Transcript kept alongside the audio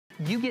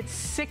You get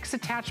 6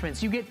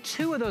 attachments. You get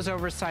 2 of those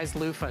oversized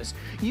loofahs.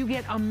 You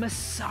get a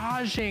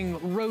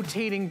massaging,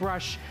 rotating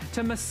brush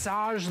to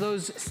massage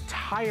those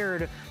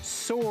tired,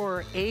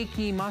 sore,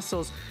 achy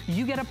muscles.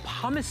 You get a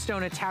pumice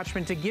stone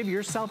attachment to give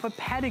yourself a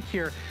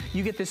pedicure.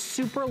 You get this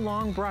super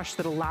long brush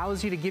that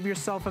allows you to give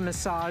yourself a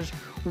massage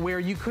where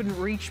you couldn't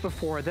reach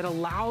before, that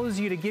allows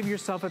you to give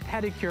yourself a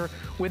pedicure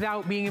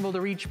without being able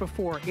to reach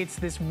before. It's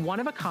this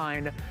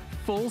one-of-a-kind,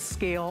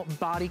 full-scale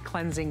body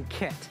cleansing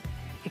kit.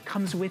 It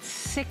comes with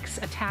 6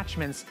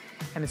 attachments,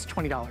 and it's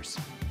 $20.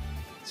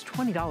 It's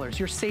 $20.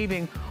 You're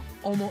saving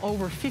almost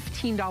over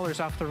 $15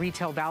 off the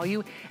retail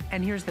value.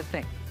 And here's the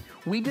thing.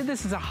 We did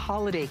this as a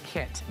holiday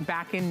kit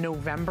back in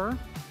November.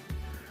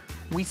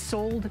 We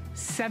sold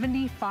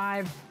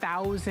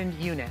 75,000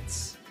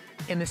 units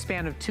in the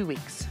span of 2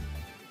 weeks.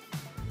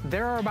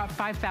 There are about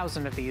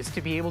 5,000 of these to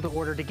be able to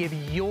order to give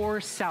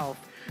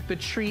yourself the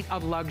treat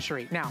of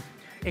luxury. Now,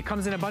 it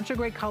comes in a bunch of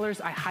great colors.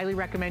 I highly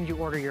recommend you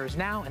order yours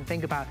now and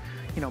think about,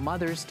 you know,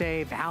 Mother's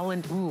Day,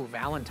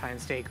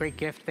 Valentine's Day, great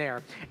gift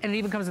there. And it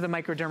even comes with a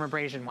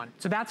microdermabrasion one.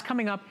 So that's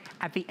coming up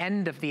at the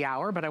end of the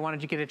hour, but I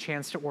wanted you to get a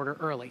chance to order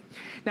early.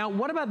 Now,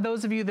 what about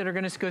those of you that are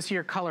gonna go see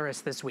your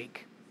colorist this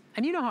week?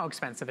 And you know how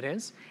expensive it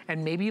is.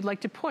 And maybe you'd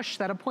like to push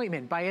that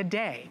appointment by a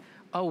day,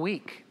 a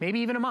week, maybe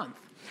even a month.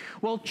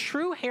 Well,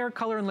 True Hair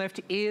Color and Lift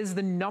is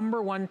the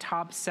 #1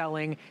 top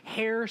selling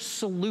hair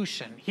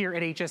solution here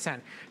at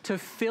HSN to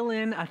fill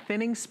in a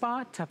thinning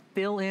spot, to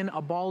fill in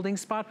a balding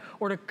spot,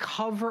 or to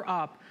cover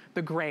up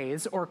the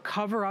grays or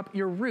cover up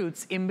your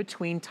roots in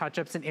between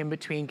touch-ups and in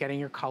between getting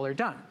your color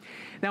done.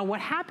 Now, what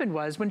happened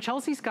was when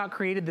Chelsea Scott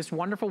created this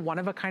wonderful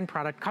one-of-a-kind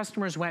product,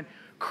 customers went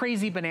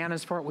crazy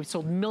bananas for it. We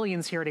sold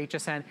millions here at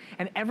HSN,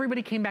 and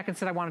everybody came back and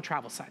said, I want a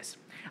travel size.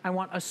 I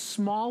want a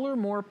smaller,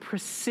 more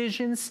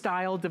precision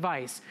style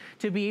device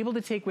to be able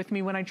to take with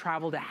me when I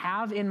travel, to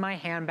have in my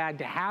handbag,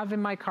 to have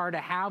in my car, to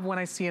have when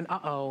I see an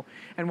uh-oh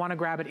and want to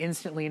grab it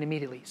instantly and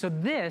immediately. So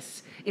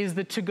this is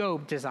the to-go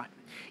design.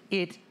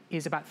 It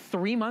is about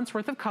 3 months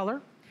worth of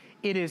color.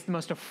 It is the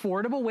most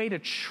affordable way to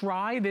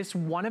try this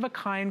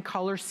one-of-a-kind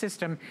color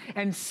system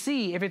and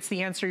see if it's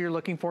the answer you're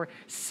looking for,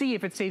 see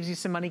if it saves you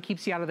some money,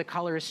 keeps you out of the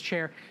colorist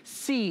chair,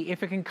 see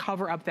if it can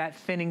cover up that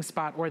thinning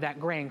spot or that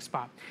graying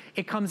spot.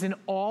 It comes in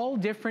all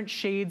different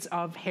shades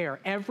of hair,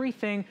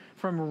 everything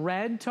from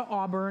red to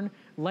auburn,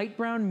 light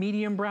brown,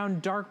 medium brown,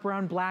 dark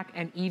brown, black,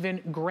 and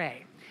even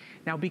gray.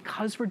 Now,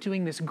 because we're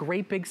doing this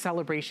great big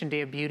celebration day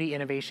of beauty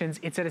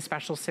innovations, it's at a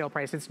special sale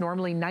price. It's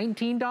normally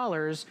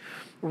 $19.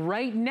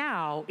 Right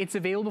now, it's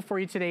available for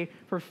you today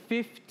for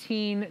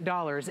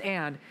 $15,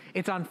 and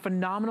it's on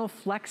phenomenal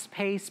flex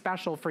pay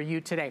special for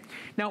you today.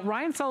 Now,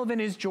 Ryan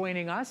Sullivan is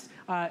joining us.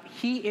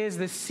 He is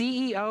the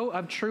CEO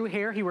of True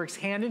Hair. He works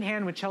hand in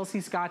hand with Chelsea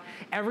Scott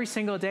every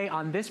single day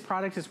on this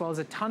product, as well as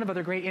a ton of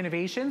other great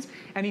innovations.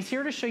 And he's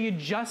here to show you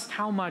just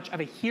how much of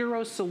a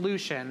hero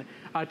solution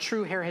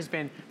True Hair has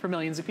been for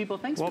millions of people.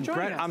 Thanks for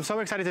joining Brett, us. I'm so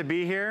excited to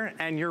be here,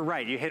 and you're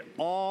right. You hit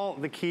all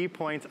the key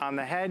points on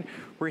the head.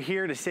 We're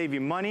here to save you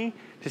money,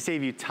 to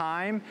save you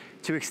time,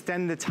 to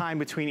extend the time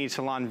between each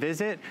salon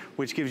visit,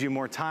 which gives you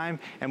more time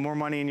and more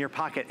money in your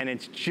pocket. And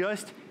it's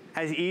just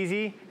as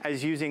easy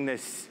as using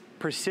this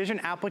precision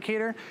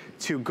applicator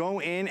to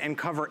go in and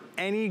cover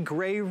any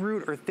gray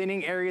root or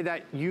thinning area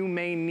that you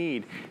may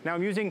need. Now,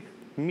 I'm using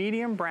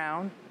medium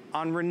brown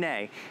on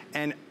Renee,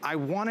 and I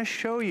wanna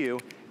show you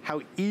how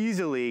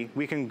easily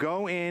we can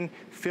go in,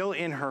 fill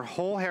in her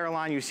whole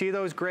hairline. You see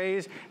those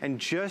grays, and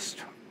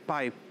just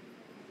by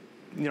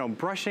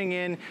brushing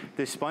in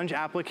the sponge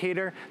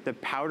applicator, the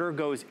powder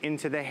goes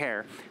into the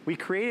hair. We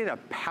created a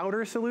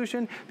powder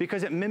solution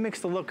because it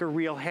mimics the look of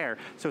real hair.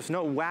 So it's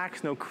no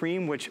wax, no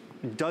cream, which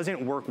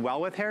doesn't work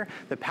well with hair.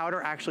 The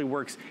powder actually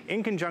works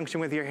in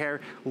conjunction with your hair,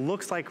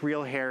 looks like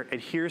real hair,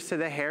 adheres to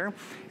the hair.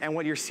 And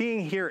what you're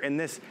seeing here in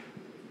this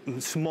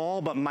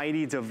small but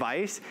mighty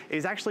device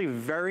is actually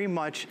very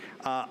much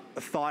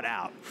thought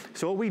out.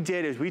 So what we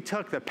did is we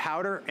took the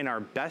powder in our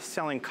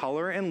best-selling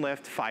Color and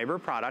Lift fiber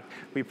product,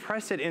 we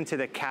pressed it into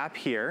the cap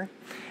here,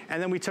 and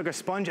then we took a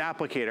sponge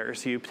applicator.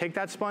 So you take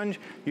that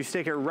sponge, you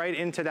stick it right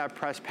into that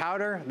pressed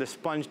powder, the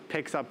sponge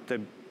picks up the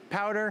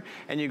powder,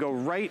 and you go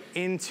right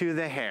into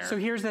the hair. So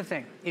here's the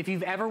thing. If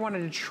you've ever wanted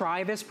to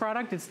try this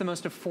product, it's the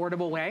most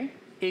affordable way.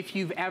 If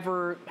you've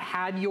ever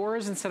had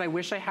yours and said, I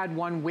wish I had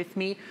one with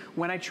me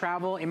when I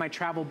travel, in my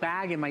travel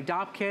bag, in my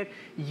DOP kit,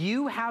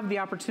 you have the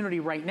opportunity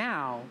right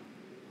now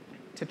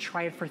to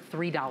try it for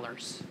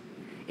 $3.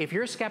 If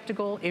you're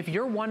skeptical, if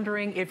you're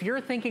wondering, if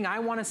you're thinking, I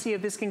wanna see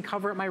if this can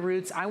cover up my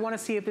roots, I wanna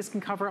see if this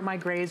can cover up my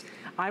grays,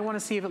 I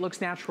wanna see if it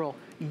looks natural,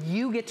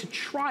 you get to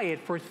try it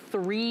for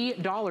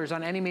 $3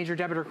 on any major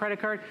debit or credit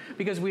card,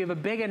 because we have a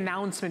big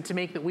announcement to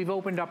make that we've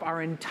opened up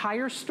our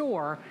entire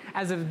store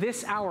as of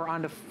this hour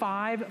onto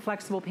 5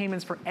 flexible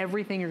payments for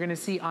everything you're gonna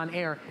see on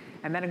air,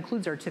 and that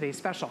includes our today's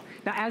special.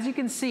 Now, as you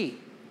can see,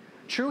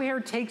 True Hair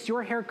takes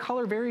your hair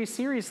color very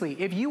seriously.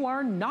 If you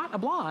are not a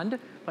blonde,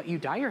 but you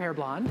dye your hair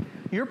blonde,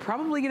 you're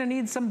probably gonna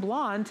need some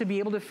blonde to be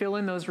able to fill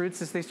in those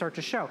roots as they start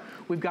to show.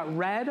 We've got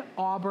red,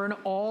 auburn,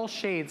 all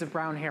shades of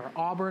brown hair.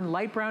 Auburn,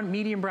 light brown,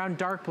 medium brown,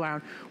 dark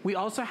brown. We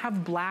also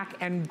have black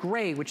and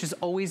gray, which is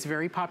always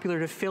very popular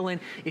to fill in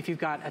if you've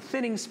got a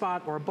thinning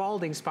spot or a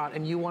balding spot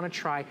and you wanna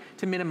try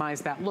to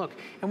minimize that look.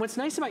 And what's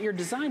nice about your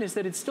design is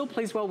that it still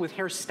plays well with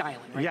hair styling,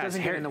 right? Yes,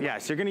 Doesn't get in the way.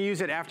 yes, you're gonna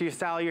use it after you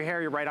style your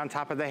hair, you're right on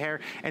top of the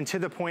hair. And to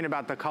the point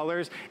about the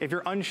colors, if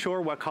you're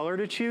unsure what color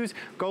to choose,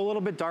 go a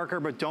little bit darker,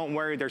 but don't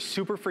worry, they're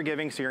super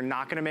forgiving, so you're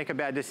not gonna make a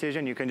bad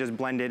decision. You can just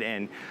blend it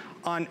in.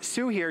 On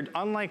Sue here,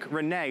 unlike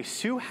Renee,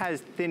 Sue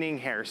has thinning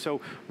hair.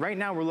 So right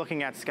now we're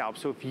looking at scalp.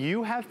 So if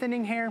you have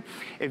thinning hair,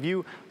 if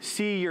you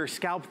see your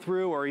scalp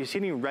through or you see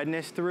any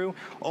redness through,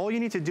 all you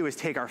need to do is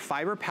take our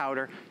fiber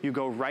powder, you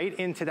go right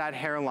into that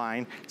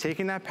hairline,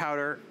 taking that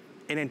powder,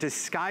 and it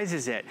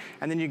disguises it.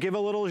 And then you give a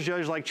little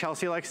zhuzh, like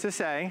Chelsea likes to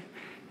say,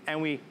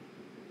 and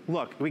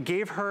look, we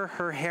gave her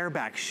her hair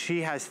back.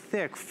 She has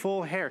thick,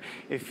 full hair.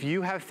 If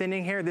you have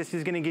thinning hair, this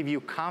is gonna give you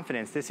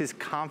confidence. This is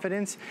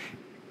confidence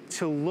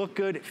to look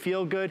good,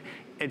 feel good.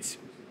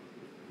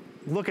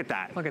 Look at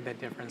that. Look at that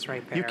difference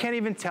right there. You can't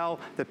even tell.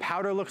 The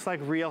powder looks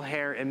like real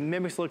hair. It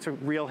mimics looks like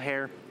real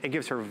hair. It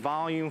gives her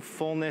volume,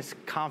 fullness,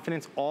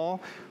 confidence,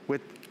 all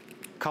with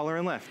color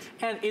and lift.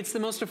 And it's the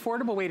most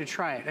affordable way to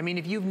try it. I mean,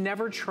 if you've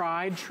never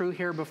tried True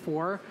Hair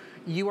before,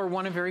 you are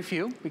one of very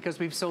few, because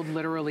we've sold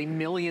literally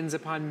millions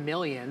upon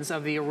millions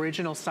of the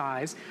original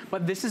size,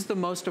 but this is the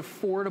most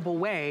affordable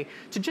way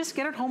to just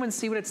get it home and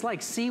see what it's like,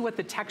 see what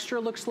the texture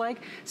looks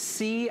like,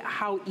 see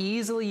how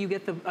easily you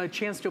get a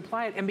chance to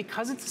apply it. And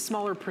because it's a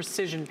smaller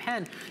precision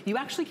pen, you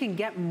actually can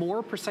get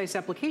more precise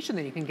application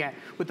than you can get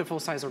with the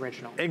full-size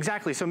original.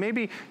 Exactly, so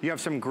maybe you have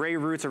some gray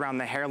roots around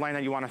the hairline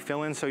that you want to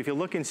fill in. So if you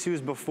look in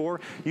Sue's before,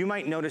 you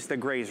might notice the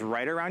grays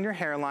right around your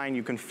hairline.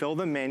 You can fill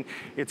them in.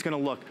 It's gonna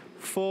look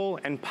full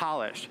and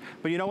polished.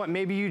 But you know what,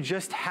 maybe you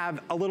just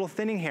have a little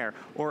thinning hair,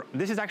 or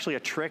this is actually a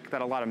trick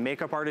that a lot of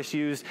makeup artists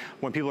use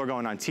when people are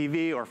going on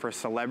TV or for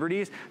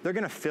celebrities. They're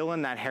gonna fill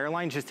in that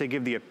hairline just to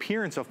give the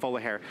appearance of full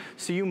hair.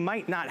 So you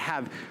might not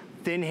have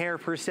thin hair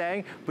per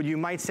se, but you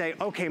might say,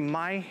 okay,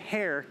 my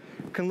hair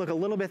can look a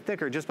little bit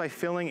thicker just by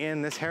filling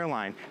in this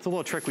hairline. It's a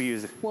little trick we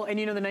use. Well, and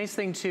you know, the nice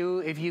thing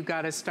too, if you've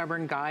got a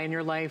stubborn guy in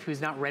your life who's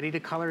not ready to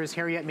color his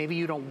hair yet, maybe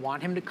you don't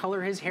want him to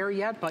color his hair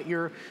yet, but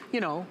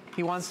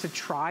he wants to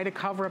try to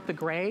cover up the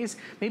grays.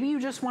 Maybe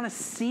you just want to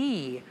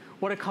see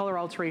what a color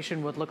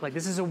alteration would look like.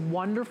 This is a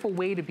wonderful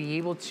way to be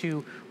able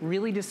to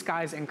really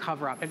disguise and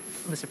cover up. And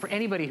listen, for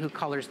anybody who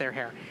colors their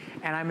hair,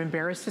 and I'm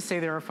embarrassed to say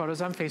there are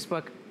photos on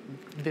Facebook,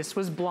 this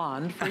was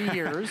blonde for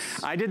years.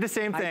 I did the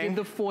same thing. I did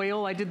the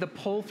foil, I did the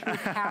pull-through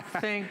cap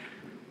thing.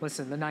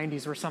 Listen, the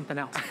 90s were something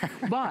else.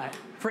 But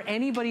for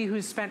anybody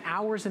who's spent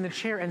hours in the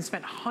chair and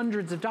spent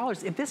hundreds of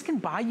dollars, if this can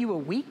buy you a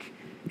week,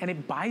 and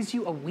it buys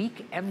you a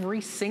week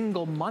every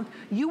single month,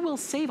 you will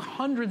save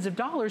hundreds of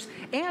dollars,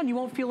 and you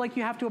won't feel like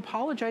you have to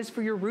apologize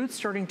for your roots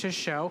starting to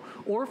show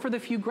or for the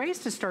few grays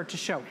to start to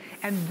show.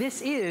 And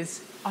this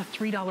is a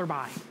 $3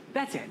 buy.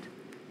 That's it.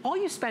 All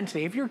you spend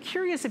today, if you're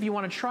curious if you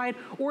want to try it,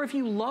 or if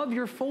you love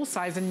your full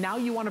size and now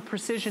you want a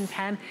precision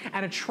pen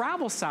and a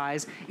travel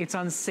size, it's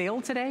on sale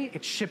today.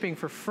 It's shipping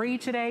for free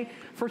today.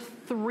 For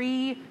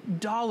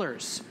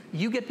 $3,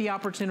 you get the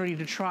opportunity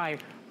to try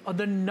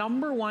the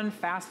 #1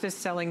 fastest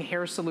selling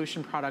hair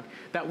solution product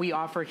that we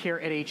offer here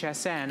at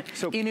HSN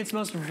in its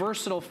most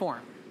versatile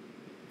form.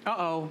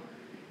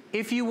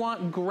 If you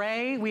want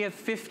gray, we have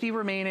 50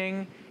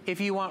 remaining. If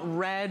you want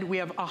red, we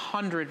have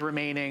 100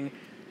 remaining.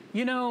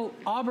 You know,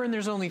 Auburn,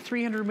 there's only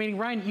 300 remaining.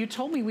 Ryan, you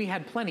told me we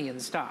had plenty in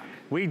stock.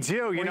 We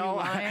do, you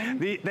know,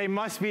 they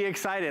must be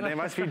excited. They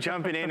must be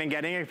jumping in and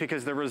getting it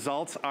because the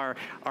results are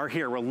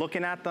here. We're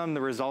looking at them,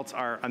 the results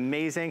are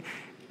amazing.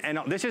 And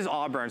this is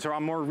Auburn, so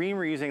on Maureen,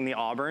 we're using the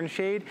Auburn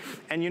shade.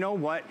 And you know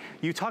what?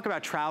 You talk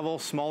about travel,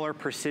 smaller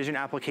precision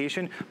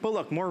application, but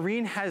look,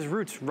 Maureen has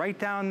roots right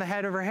down the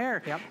head of her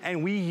hair. Yep.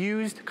 And we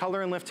used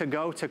Color and Lift to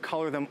go to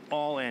color them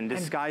all in,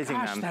 disguising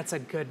and gosh, them. That's a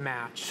good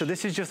match. So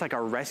this is just like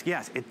a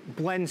yes, it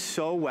blends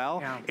so well.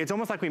 Yeah. It's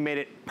almost like we made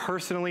it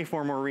personally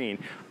for Maureen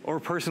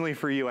or personally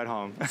for you at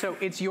home. So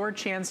it's your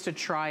chance to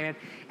try it.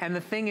 And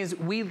the thing is,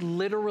 we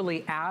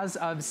literally, as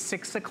of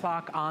 6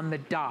 o'clock on the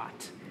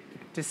dot,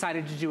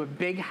 decided to do a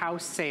big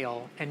house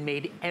sale and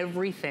made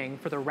everything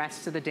for the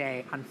rest of the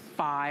day on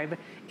 5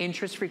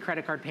 interest-free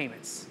credit card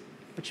payments,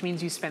 which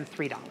means you spend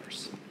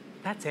 $3.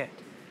 That's it.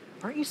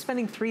 Aren't you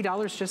spending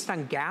 $3 just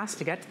on gas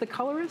to get to the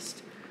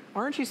colorist?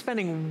 Aren't you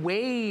spending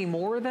way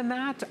more than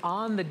that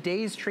on the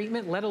day's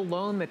treatment, let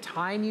alone the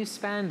time you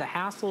spend, the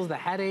hassles, the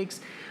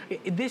headaches?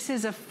 This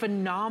is a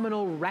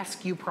phenomenal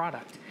rescue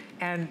product.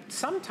 And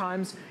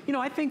sometimes, you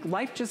know, I think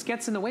life just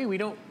gets in the way. We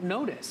don't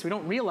notice. We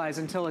don't realize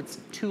until it's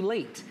too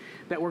late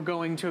that we're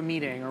going to a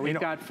meeting or we've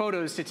got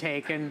photos to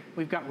take and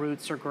we've got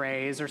roots or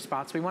grays or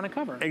spots we want to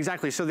cover.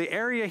 Exactly. So the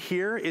area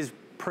here is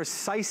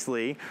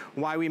precisely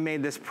why we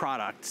made this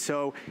product.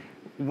 So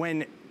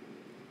when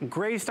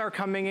grays start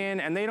coming in,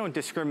 and they don't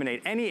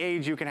discriminate. Any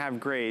age you can have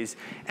grays,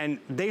 and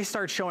they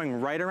start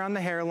showing right around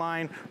the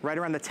hairline, right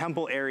around the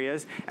temple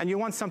areas, and you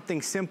want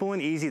something simple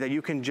and easy that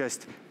you can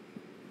just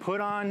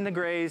put on the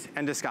grays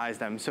and disguise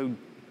them. So,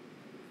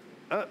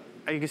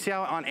 you can see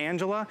how on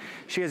Angela,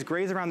 she has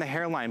grays around the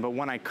hairline, but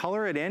when I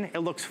color it in, it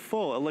looks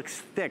full, it looks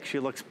thick, she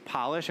looks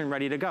polished and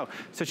ready to go.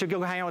 So she'll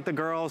go hang out with the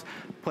girls,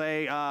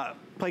 play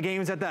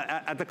games at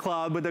the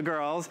club with the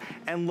girls,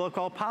 and look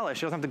all polished.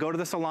 She doesn't have to go to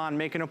the salon,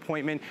 make an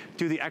appointment,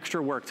 do the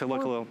extra work to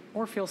look a little.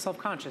 Or feel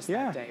self-conscious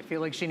that day.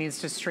 Feel like she needs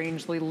to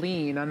strangely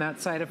lean on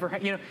that side of her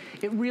head. You know,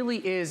 it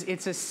really is,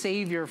 it's a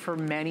savior for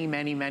many,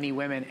 many, many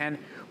women. And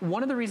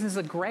one of the reasons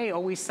the gray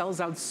always sells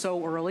out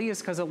so early is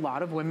because a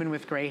lot of women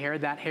with gray hair,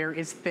 that hair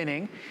is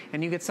thinning,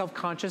 and you get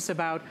self-conscious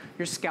about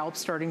your scalp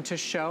starting to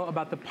show,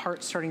 about the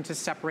parts starting to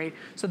separate.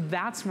 So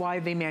that's why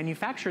they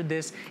manufactured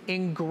this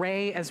in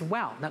gray as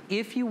well. Now,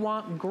 if you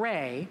want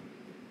gray,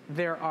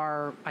 there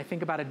are, I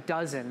think, about a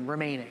dozen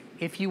remaining.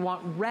 If you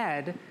want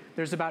red,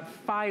 there's about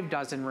 5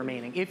 dozen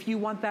remaining. If you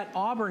want that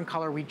auburn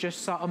color we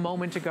just saw a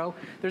moment ago,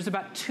 there's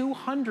about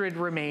 200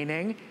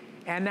 remaining.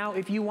 And now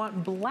if you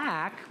want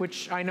black,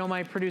 which I know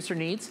my producer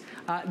needs,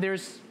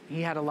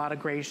 he had a lot of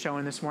grays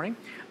showing this morning.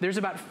 There's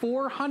about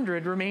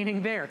 400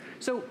 remaining there.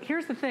 So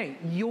here's the thing,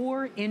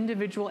 your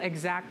individual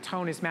exact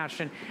tone is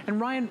matched. And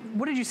Ryan,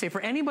 what did you say?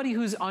 For anybody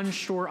who's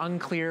unsure,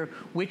 unclear,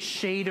 which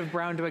shade of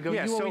brown do I go?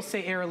 You always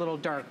say air a little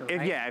darker,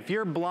 right? If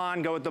you're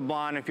blonde, go with the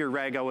blonde. If you're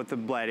red, go with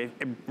the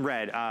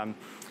red.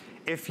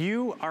 If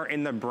you are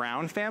in the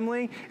brown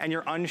family and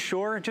you're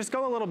unsure, just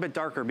go a little bit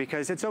darker,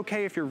 because it's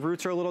okay if your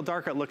roots are a little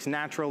darker. It looks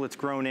natural, it's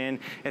grown in,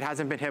 it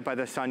hasn't been hit by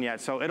the sun yet,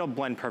 so it'll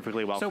blend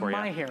perfectly well for you. So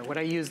my hair, would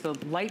I use the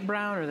light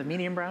brown or the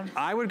medium brown?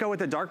 I would go with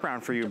the dark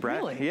brown for you, Brett.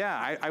 Really?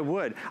 Yeah, I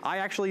would. I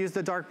actually use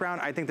the dark brown.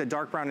 I think the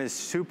dark brown is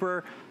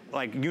super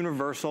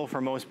universal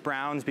for most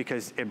browns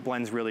because it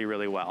blends really,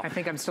 really well. I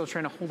think I'm still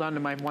trying to hold on to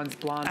my once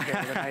blonde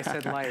hair that I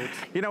said light.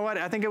 You know what?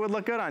 I think it would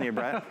look good on you,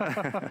 Brett.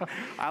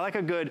 I like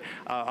a good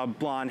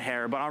blonde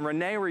hair, but on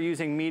Renee, we're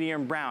using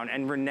medium brown.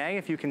 And Renee,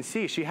 if you can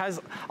see, she has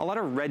a lot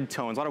of red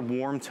tones, a lot of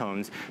warm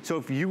tones. So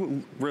if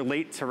you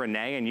relate to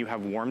Renee and you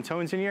have warm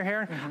tones in your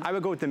hair, I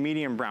would go with the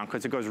medium brown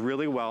because it goes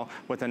really well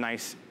with a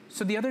nice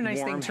So the other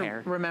nice thing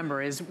to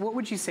remember is, what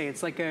would you say?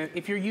 It's like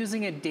if you're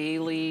using it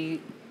daily,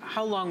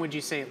 how long would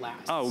you say it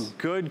lasts? Oh,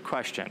 good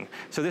question.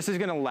 So this is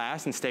gonna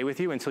last and stay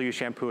with you until you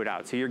shampoo it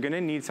out. So you're gonna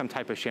need some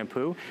type of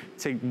shampoo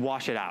to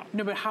wash it out.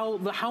 No, but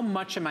how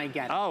much am I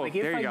getting? Oh, like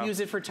if I use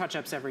it for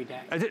touch-ups every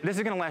day. This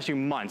is gonna last you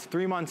months,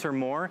 3 months or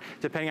more,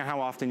 depending on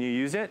how often you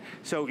use it.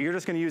 So you're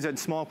just gonna use it in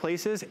small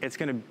places. It's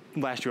gonna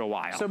last you a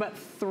while. So about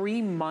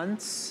 3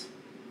 months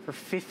for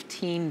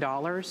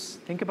 $15.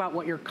 Think about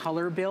what your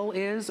color bill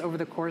is over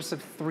the course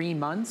of 3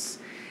 months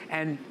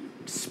and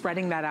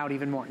spreading that out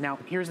even more. Now,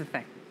 here's the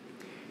thing.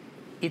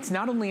 It's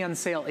not only on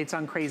sale, it's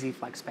on Crazy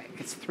Flex Pay.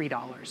 It's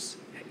 $3.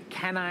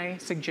 Can I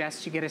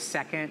suggest you get a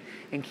second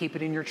and keep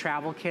it in your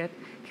travel kit?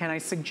 Can I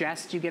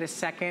suggest you get a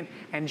second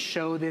and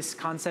show this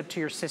concept to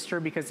your sister?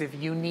 Because if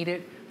you need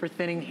it for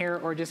thinning hair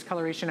or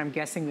discoloration, I'm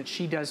guessing that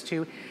she does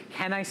too.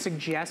 Can I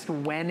suggest,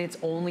 when it's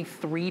only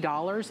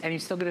 $3 and you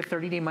still get a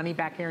 30-day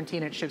money-back guarantee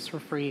and it ships for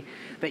free,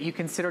 that you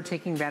consider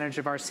taking advantage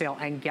of our sale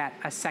and get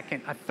a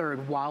second, a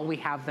third while we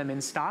have them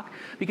in stock?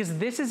 Because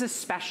this is a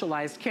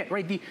specialized kit,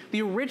 right?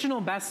 The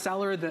original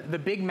bestseller, the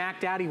Big Mac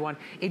Daddy one,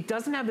 it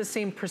doesn't have the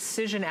same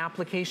precision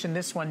application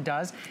this one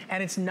does,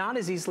 and it's not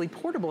as easily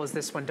portable as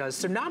this one does.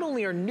 So not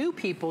only are new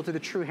people to the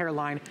True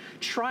hairline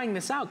trying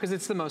this out because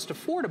it's the most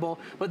affordable,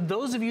 but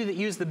those of you that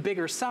use the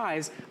bigger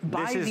size,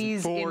 buy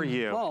these for in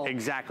you. bulk.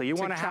 Exactly. You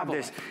want to have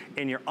this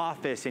in your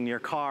office, in your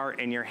car,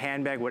 in your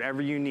handbag,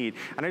 whatever you need.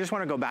 And I just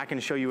want to go back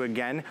and show you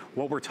again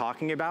what we're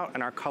talking about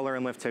in our Color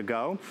and Lift to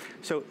Go.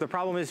 So the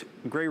problem is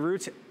gray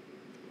roots,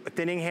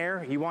 thinning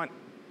hair, you want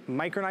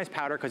micronized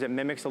powder because it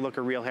mimics the look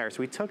of real hair. So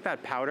we took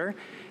that powder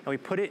and we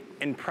put it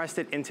and pressed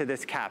it into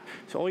this cap.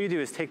 So all you do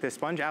is take the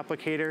sponge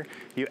applicator,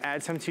 you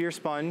add some to your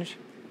sponge,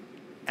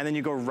 and then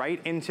you go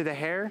right into the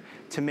hair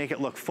to make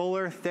it look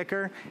fuller,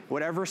 thicker,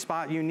 whatever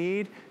spot you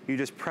need, you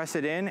just press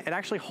it in. It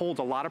actually holds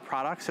a lot of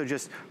product, so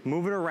just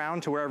move it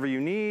around to wherever you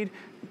need,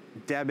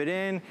 dab it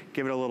in,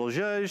 give it a little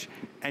zhuzh,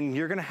 and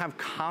you're gonna have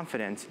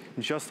confidence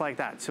just like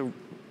that. So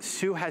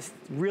Sue has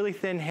really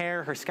thin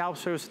hair, her scalp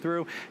shows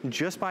through.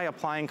 Just by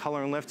applying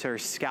Color and Lift to her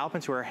scalp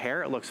and to her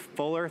hair, it looks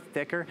fuller,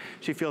 thicker,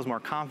 she feels more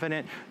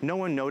confident, no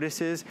one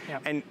notices,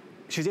 and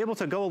she's able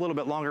to go a little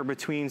bit longer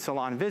between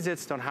salon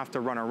visits, don't have to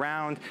run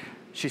around.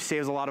 She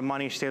saves a lot of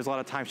money, she saves a lot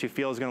of time, she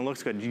feels gonna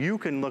look good. You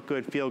can look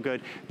good, feel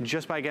good,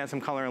 just by getting some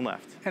Color and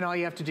Lift. And all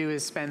you have to do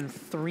is spend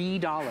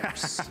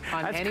 $3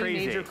 on any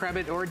major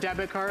credit or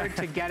debit card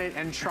to get it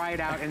and try it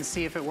out and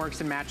see if it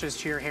works and matches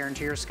to your hair and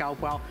to your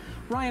scalp well.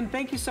 Ryan,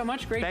 thank you so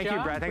much. Great job. Thank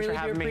you, Brett. Thanks for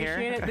having me here.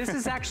 It. This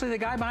is actually the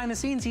guy behind the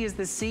scenes. He is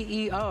the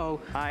CEO of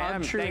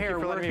True Hair. Thank you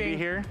for letting me be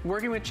here.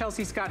 Working with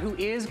Chelsea Scott, who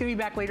is going to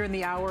be back later in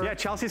the hour. Yeah,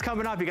 Chelsea's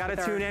coming up. You got to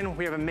tune in.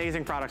 We have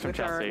amazing products from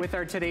Chelsea. With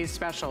our today's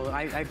special.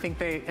 I think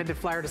they had to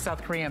fly her to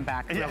South Korea and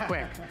back real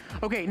quick.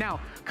 Okay, now,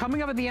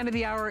 coming up at the end of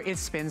the hour is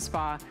Spin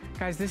Spa.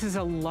 Guys, this is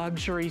a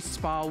luxury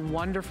spa,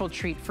 wonderful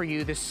treat for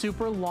you. This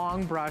super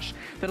long brush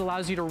that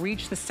allows you to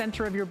reach the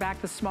center of your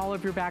back, the small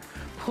of your back,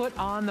 put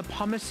on the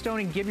pumice stone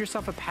and give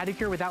yourself a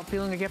pedicure without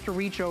feeling like you have to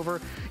reach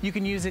over. You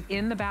can use it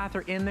in the bath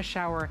or in the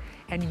shower,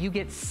 and you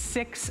get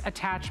 6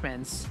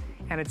 attachments,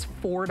 and it's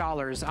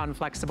 $4 on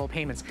flexible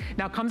payments.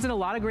 Now, it comes in a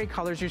lot of great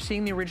colors. You're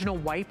seeing the original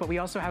white, but we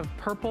also have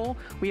purple,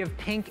 we have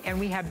pink, and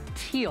we have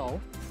teal.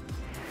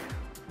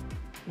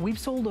 We've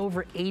sold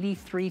over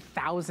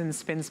 83,000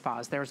 Spin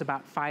Spas. There's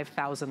about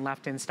 5,000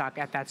 left in stock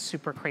at that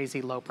super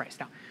crazy low price.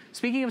 Now,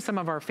 speaking of some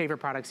of our favorite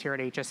products here at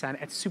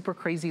HSN at super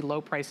crazy low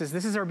prices,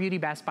 this is our Beauty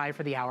Best Buy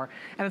for the hour,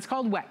 and it's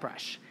called Wet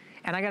Brush.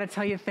 And I gotta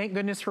tell you, thank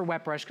goodness for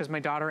Wet Brush, because my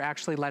daughter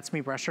actually lets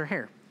me brush her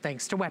hair,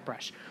 thanks to Wet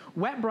Brush.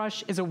 Wet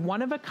Brush is a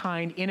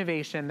one-of-a-kind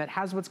innovation that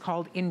has what's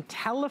called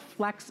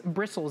IntelliFlex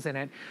bristles in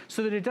it,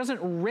 so that it doesn't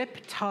rip,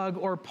 tug,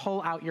 or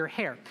pull out your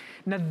hair.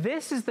 Now,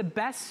 this is the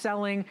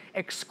best-selling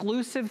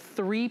exclusive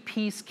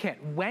 3-piece kit.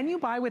 When you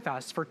buy with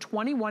us for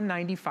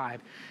 $21.95,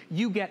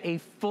 you get a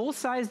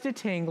full-size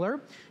detangler,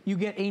 you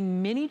get a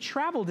mini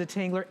travel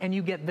detangler, and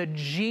you get the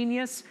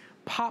Genius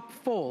Pop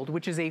Fold,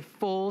 which is a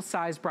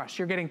full-size brush.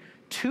 You're getting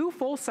 2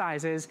 full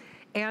sizes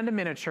and a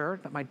miniature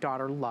that my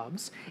daughter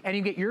loves. And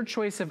you get your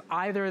choice of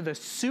either the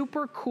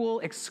super cool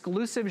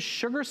exclusive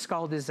Sugar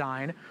Skull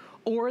design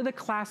or the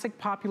classic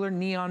popular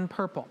neon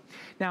purple.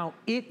 Now,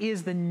 it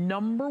is the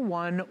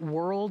 #1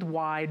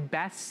 worldwide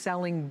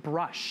best-selling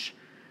brush.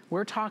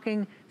 We're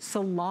talking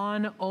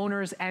salon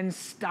owners and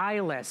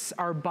stylists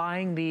are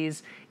buying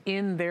these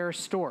in their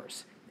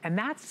stores. And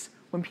that's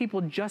when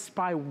people just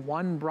buy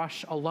 1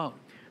 brush alone.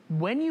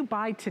 When you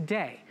buy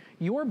today,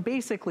 you're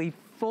basically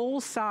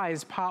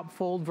full-size Pop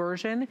Fold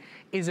version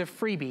is a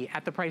freebie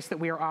at the price that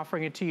we are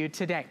offering it to you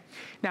today.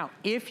 Now,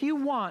 if you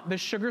want the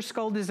Sugar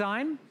Skull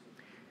design,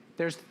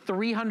 there's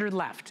 300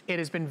 left. It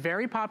has been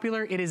very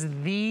popular. It is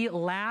the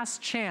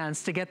last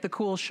chance to get the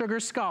cool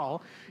Sugar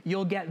Skull.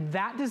 You'll get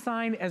that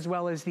design as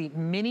well as the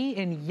mini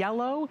in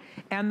yellow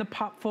and the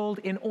Pop Fold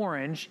in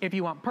orange. If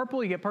you want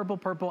purple, you get purple,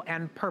 purple,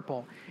 and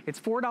purple. It's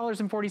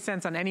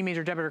 $4.40 on any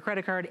major debit or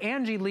credit card.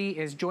 Angie Lee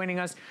is joining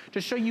us to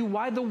show you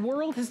why the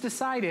world has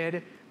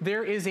decided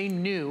there is a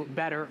new,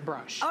 better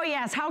brush. Oh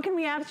yes, how can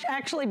we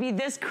actually be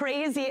this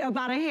crazy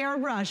about a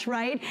hairbrush,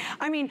 right?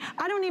 I mean,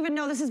 I don't even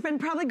know, this has been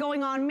probably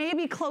going on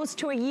maybe close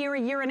to a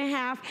year and a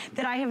half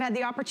that I have had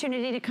the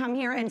opportunity to come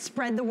here and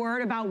spread the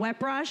word about Wet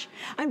Brush.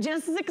 I'm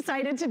just as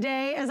excited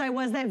today as I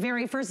was that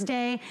very first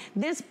day.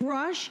 This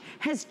brush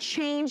has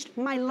changed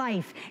my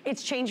life.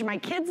 It's changed my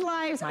kids'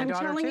 lives. I'm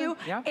telling you,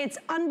 it's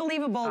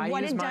unbelievable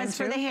what it does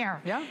for the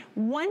hair.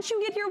 Once you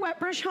get your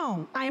Wet Brush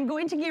home, I am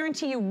going to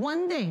guarantee you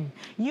one thing.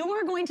 You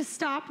are going to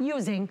stop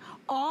using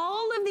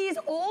all of these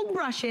old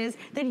brushes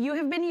that you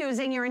have been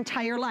using your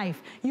entire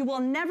life. You will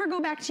never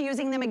go back to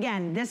using them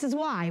again. This is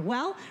why.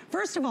 Well,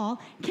 first of all,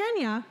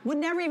 Kenya would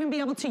never even be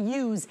able to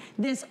use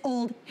this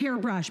old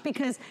hairbrush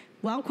because,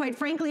 well, quite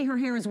frankly, her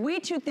hair is way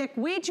too thick,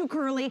 way too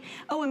curly.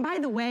 Oh, and by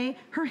the way,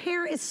 her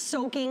hair is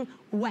soaking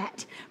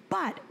wet.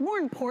 But more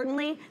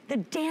importantly, the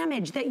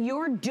damage that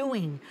you're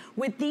doing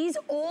with these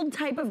old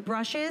type of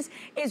brushes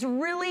is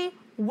really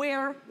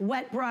where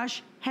Wet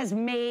Brush has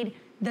made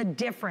the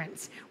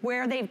difference,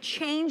 where they've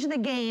changed the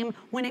game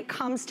when it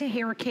comes to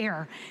hair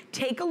care.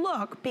 Take a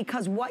look,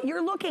 because what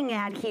you're looking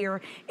at here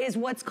is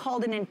what's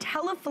called an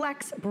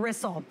IntelliFlex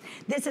bristle.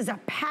 This is a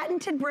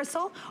patented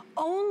bristle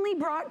only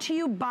brought to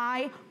you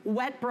by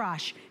Wet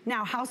Brush.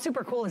 Now, how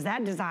super cool is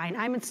that design?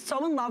 I'm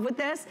so in love with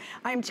this.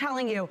 I'm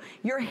telling you,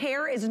 your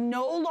hair is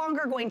no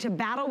longer going to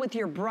battle with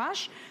your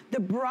brush. The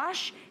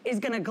brush is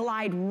gonna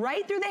glide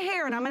right through the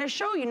hair, and I'm gonna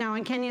show you now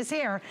in Kenya's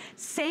hair.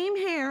 Same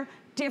hair,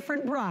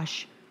 different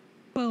brush.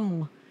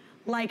 Boom.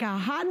 Like a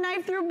hot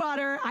knife through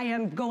butter, I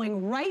am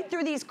going right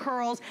through these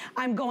curls.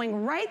 I'm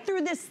going right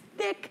through this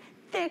thick,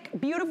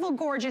 beautiful,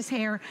 gorgeous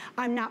hair.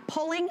 I'm not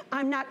pulling,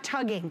 I'm not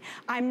tugging.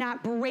 I'm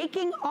not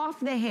breaking off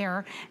the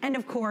hair. And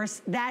of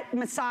course, that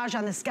massage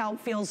on the scalp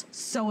feels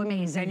so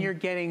amazing. And you're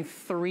getting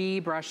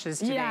 3 brushes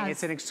today. Yes.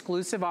 It's an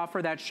exclusive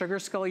offer. That Sugar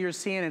Skull you're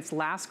seeing, it's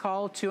last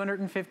call,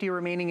 250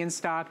 remaining in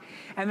stock.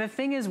 And the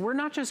thing is, we're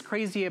not just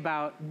crazy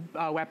about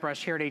Wet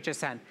Brush here at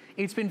HSN.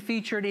 It's been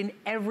featured in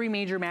every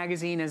major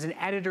magazine as an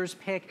editor's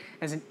pick,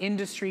 as an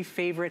industry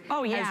favorite,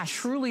 as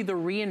truly the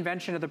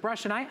reinvention of the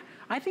brush. And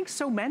I think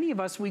so many of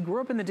us, we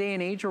grew up in the day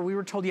and age where we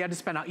were told you have to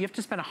spend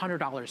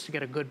 $100 to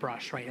get a good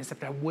brush, right? It's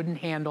got that wooden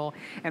handle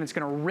and it's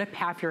gonna rip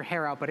half your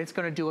hair out, but it's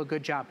gonna do a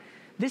good job.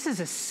 This is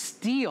a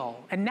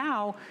steal. And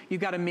now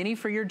you've got a mini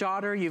for your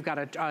daughter. You've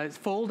got a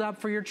fold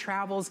up for your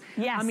travels.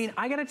 Yes. I mean,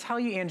 I gotta tell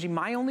you, Angie,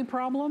 my only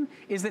problem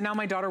is that now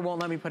my daughter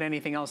won't let me put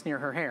anything else near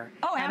her hair.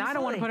 Oh, absolutely. And I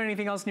don't want to put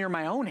anything else near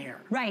my own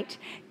hair. Right.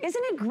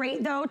 Isn't it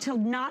great, though, to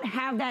not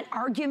have that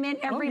argument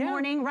every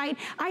morning, right?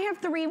 I have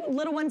 3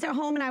 little ones at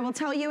home, and I will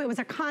tell you, it was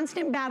a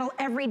constant battle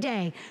every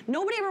day.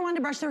 Nobody ever wanted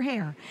to brush their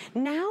hair.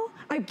 Now,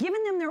 I've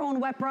given them their own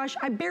wet brush.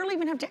 I barely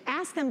even have to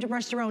ask them to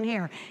brush their own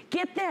hair.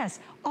 Get this,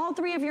 all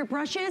 3 of your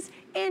brushes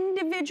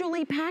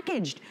individually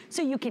packaged.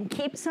 So you can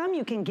keep some,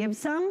 you can give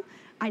some.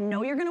 I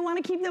know you're gonna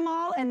wanna keep them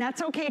all, and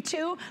that's okay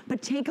too,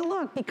 but take a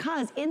look,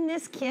 because in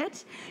this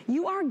kit,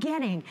 you are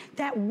getting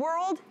that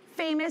world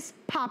famous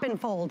pop and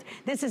fold.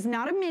 This is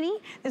not a mini,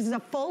 this is a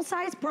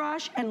full-size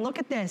brush, and look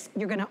at this.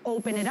 You're gonna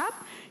open it up,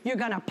 you're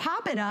gonna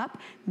pop it up,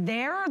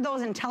 there are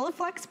those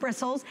IntelliFlex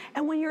bristles,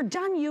 and when you're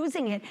done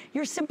using it,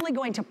 you're simply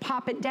going to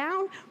pop it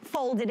down,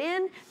 fold it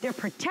in, they're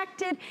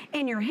protected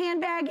in your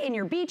handbag, in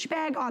your beach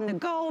bag, on the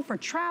go, for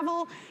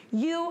travel.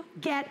 You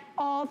get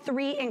all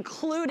 3,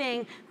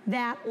 including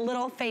that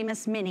little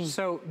famous mini.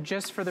 So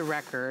just for the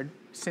record,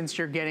 since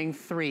you're getting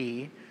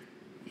 3,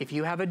 if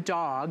you have a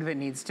dog that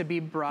needs to be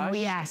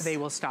brushed, they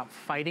will stop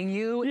fighting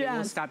you. It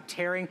will stop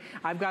tearing.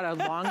 I've got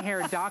a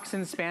long-haired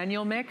Dachshund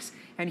Spaniel mix,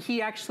 and he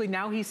actually,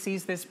 now he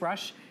sees this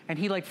brush, and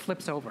he like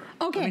flips over.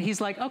 Okay. I mean, he's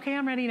like, okay,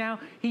 I'm ready now.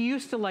 He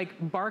used to like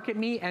bark at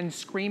me and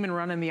scream and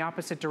run in the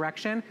opposite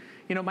direction.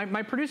 You know,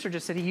 my producer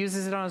just said he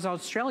uses it on his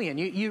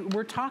Australian.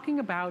 We're talking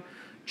about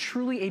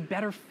truly a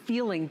better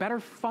feeling,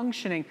 better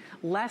functioning,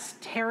 less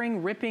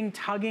tearing, ripping,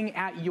 tugging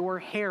at your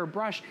hair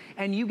brush.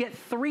 And you get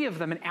 3 of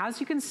them. And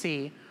as you can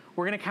see,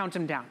 we're gonna count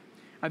them down.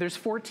 There's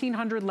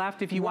 1,400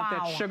 left if you want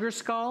that sugar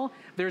skull.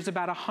 There's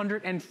about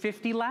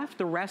 150 left.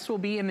 The rest will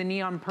be in the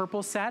neon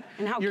purple set.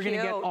 And how You're cute.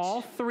 gonna get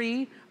all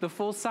 3, the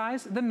full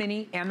size, the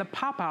mini, and the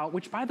pop out,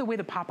 which by the way,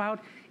 the pop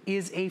out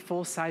is a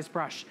full size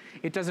brush.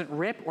 It doesn't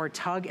rip or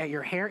tug at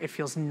your hair. It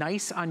feels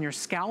nice on your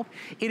scalp.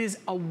 It is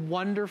a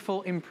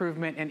wonderful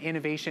improvement and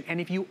innovation.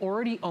 And if you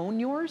already own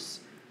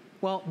yours,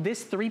 well,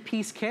 this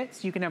 3-piece kit,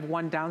 so you can have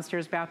 1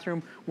 downstairs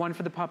bathroom, 1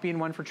 for the puppy and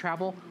 1 for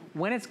travel.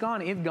 When it's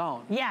gone, it's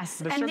gone. Yes.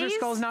 The sugar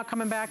skull's not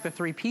coming back. The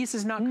 3-piece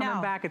is not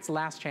coming back. It's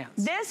last chance.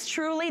 This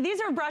truly, these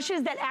are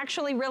brushes that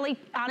actually really,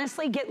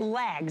 honestly, get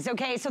legs,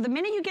 okay? So the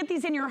minute you get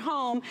these in your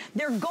home,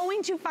 they're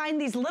going to find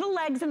these little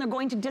legs and they're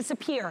going to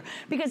disappear,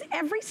 because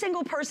every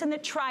single person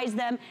that tries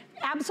them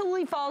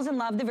absolutely falls in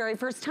love the very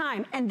first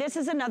time. And this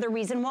is another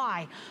reason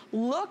why.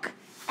 Look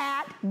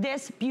at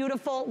this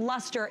beautiful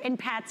luster in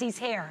Patsy's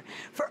hair.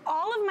 For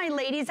all of my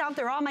ladies out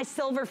there, all my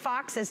silver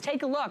foxes,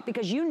 take a look,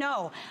 because you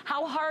know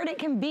how hard it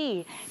can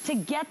be to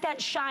get that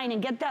shine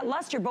and get that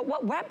luster. But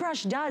what Wet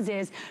Brush does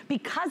is,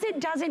 because it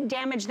doesn't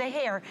damage the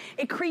hair,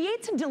 it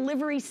creates a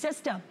delivery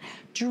system,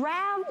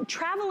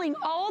 traveling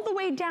all the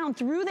way down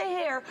through the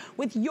hair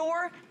with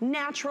your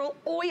natural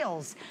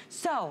oils.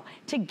 So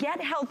to get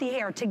healthy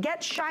hair, to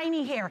get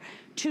shiny hair,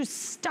 to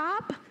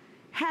stop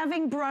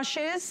having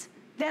brushes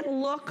that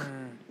look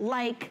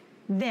like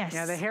this.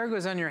 Yeah, the hair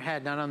goes on your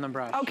head, not on the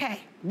brush.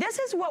 Okay, this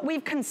is what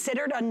we've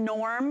considered a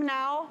norm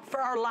now for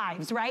our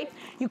lives, right?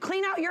 You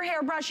clean out your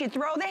hairbrush, you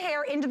throw the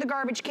hair into the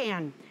garbage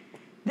can.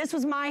 This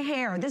was my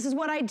hair. This is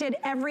what I did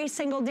every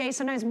single day,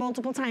 sometimes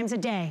multiple times a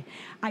day.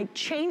 I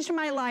changed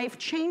my life,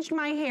 changed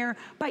my hair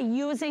by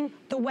using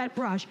the wet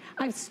brush.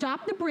 I've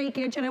stopped the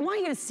breakage, and I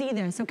want you to see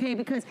this, okay?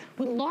 Because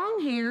with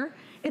long hair,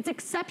 it's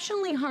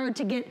exceptionally hard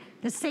to get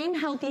the same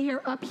healthy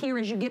hair up here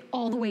as you get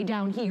all the way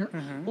down here.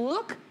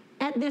 Look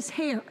at this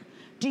hair.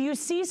 Do you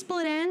see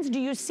split ends? Do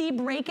you see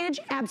breakage?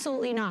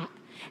 Absolutely not.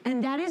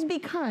 And that is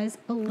because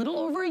a little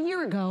over a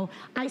year ago,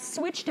 I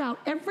switched out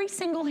every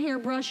single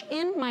hairbrush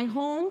in my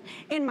home,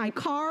 in my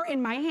car, in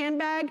my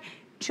handbag,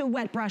 to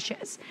wet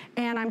brushes.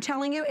 And I'm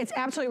telling you, it's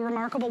absolutely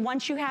remarkable.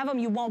 Once you have them,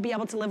 you won't be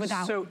able to live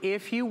without. So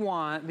if you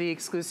want the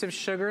exclusive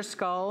Sugar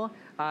Skull,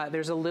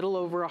 there's a little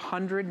over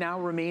 100 now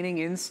remaining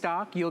in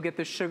stock. You'll get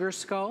the Sugar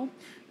Skull,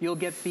 you'll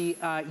get the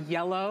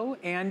yellow,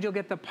 and you'll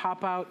get the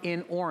pop out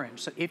in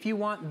orange. So if you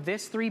want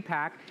this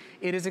 3-pack,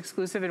 it is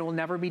exclusive. It will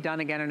never be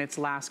done again in its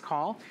last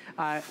call.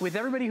 With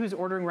everybody who's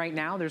ordering right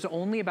now, there's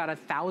only about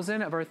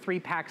 1,000 of our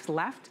 3-packs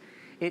left.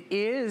 It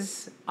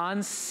is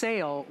on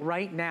sale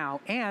right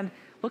now. And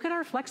look at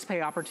our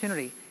FlexPay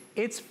opportunity.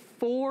 It's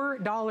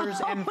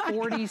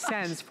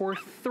 $4.40 for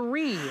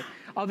 3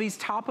 of these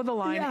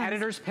top-of-the-line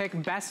editor's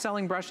pick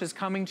best-selling brushes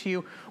coming to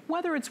you,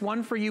 whether it's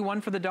one for you, one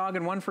for the dog,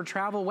 and one for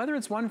travel, whether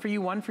it's one for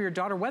you, one for your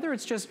daughter, whether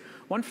it's just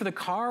one for the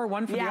car,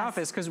 one for the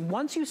office, because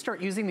once you start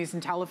using these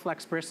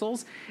IntelliFlex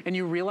bristles and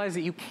you realize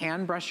that you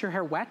can brush your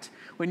hair wet,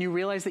 when you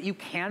realize that you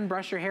can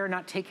brush your hair and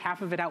not take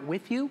half of it out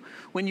with you,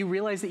 when you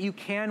realize that you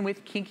can,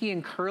 with kinky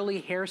and curly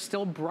hair,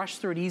 still brush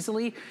through it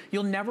easily,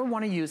 you'll never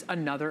want to use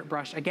another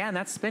brush again.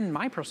 That's been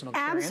my personal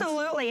experience.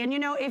 Absolutely, and you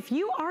know, if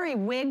you are a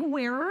wig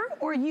wearer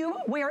or you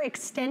wear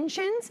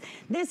extensions,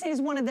 this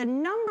is one of the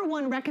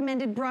 #1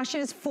 recommended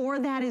brushes for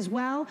that as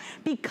well,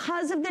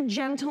 because of the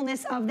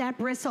gentleness of that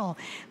bristle.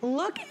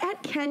 Look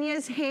at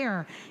Kenya's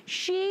hair.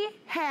 She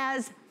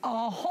has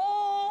a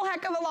whole whole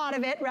heck of a lot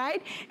of it,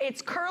 right?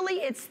 It's curly,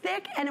 it's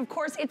thick, and of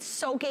course, it's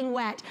soaking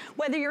wet.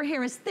 Whether your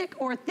hair is thick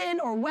or thin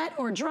or wet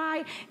or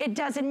dry, it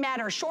doesn't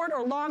matter. Short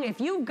or long,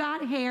 if you've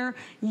got hair,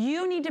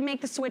 you need to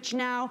make the switch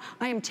now.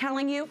 I am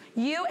telling you,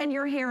 you and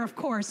your hair, of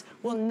course,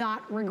 will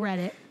not regret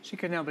it. She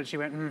couldn't help it. She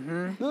went,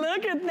 mm-hmm.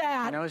 Look at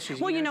that. I know she's,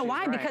 well, you know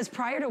why? Right. Because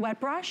prior to wet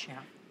brush,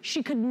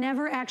 she could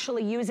never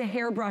actually use a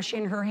hairbrush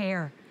in her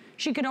hair.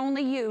 She could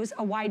only use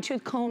a wide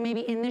tooth comb,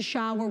 maybe in the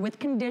shower with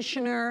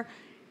conditioner.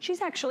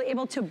 She's actually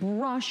able to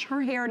brush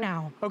her hair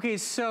now. Okay,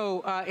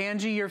 so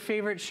Angie, your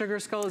favorite Sugar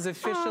Skull is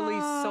officially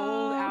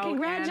sold out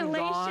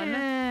congratulations. and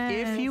gone.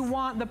 If you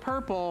want the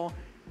purple,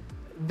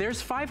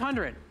 there's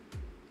 500.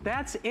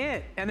 That's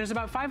it. And there's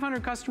about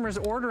 500 customers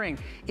ordering.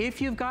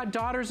 If you've got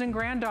daughters and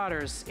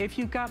granddaughters, if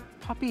you've got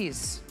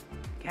puppies,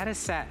 get a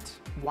set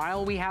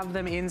while we have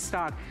them in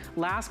stock.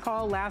 Last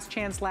call, last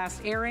chance,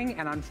 last airing,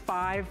 and on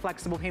 5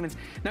 flexible payments.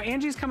 Now,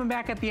 Angie's coming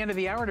back at the end of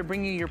the hour to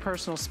bring you your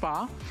personal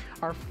spa,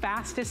 our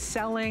fastest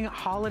selling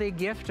holiday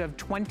gift of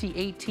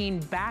 2018,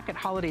 back at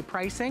holiday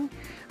pricing,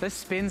 the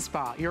Spin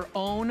Spa, your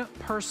own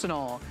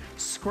personal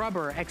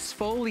scrubber,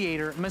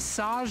 exfoliator,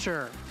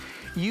 massager.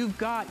 You've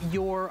got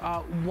your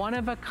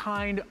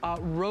one-of-a-kind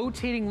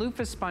rotating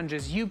loofah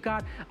sponges. You've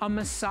got a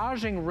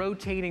massaging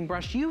rotating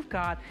brush. You've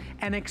got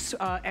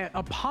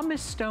a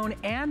pumice stone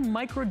and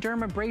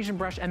microdermabrasion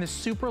brush and the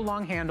super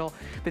long handle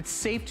that's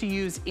safe to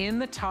use in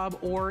the tub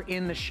or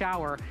in the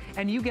shower.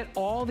 And you get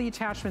all the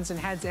attachments and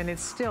heads, and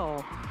it's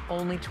still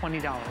only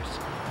 $20.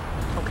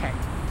 Okay,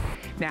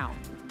 now,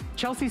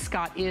 Chelsea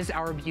Scott is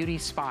our beauty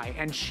spy,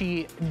 and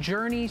she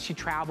journeys, she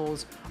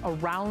travels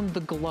around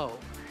the globe,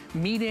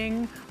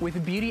 meeting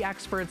with beauty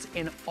experts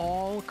in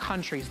all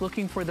countries,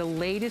 looking for the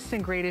latest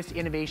and greatest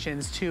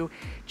innovations to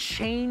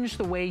change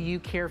the way you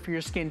care for your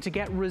skin, to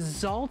get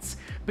results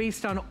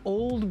based on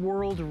old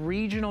world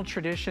regional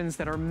traditions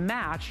that are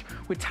matched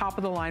with top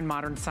of the line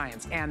modern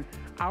science. And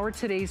our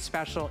today's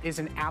special is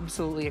an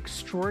absolutely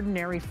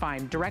extraordinary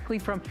find directly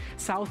from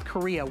South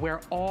Korea,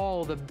 where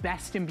all the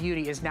best in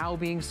beauty is now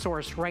being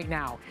sourced right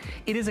now.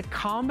 It is a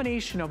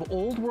combination of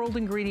old world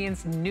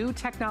ingredients, new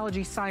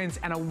technology science,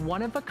 and a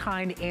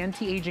one-of-a-kind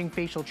anti-aging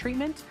facial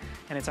treatment,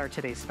 and it's our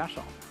today's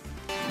special.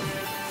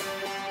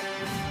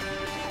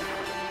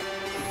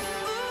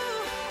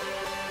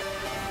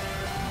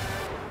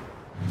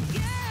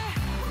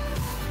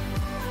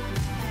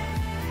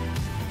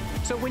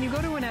 So when you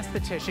go to an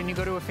esthetician, you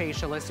go to a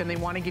facialist, and they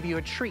want to give you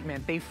a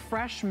treatment, they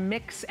fresh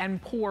mix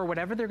and pour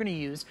whatever they're going to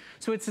use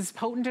so it's as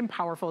potent and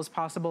powerful as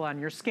possible on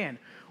your skin.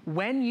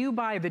 When you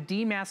buy the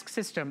D-Mask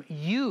system,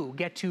 you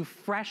get to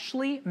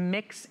freshly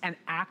mix and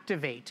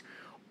activate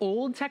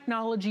old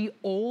technology,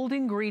 old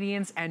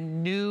ingredients,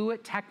 and new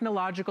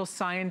technological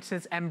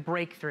sciences and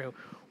breakthrough.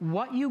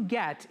 What you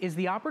get is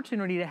the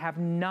opportunity to have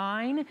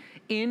 9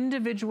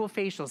 individual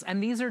facials,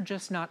 and these are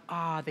just not,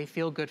 they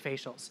feel good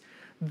facials.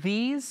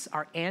 These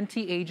are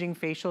anti-aging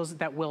facials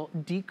that will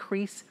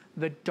decrease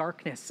the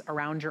darkness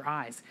around your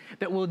eyes,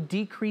 that will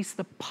decrease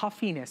the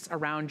puffiness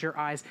around your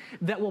eyes,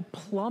 that will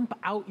plump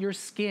out your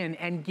skin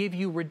and give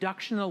you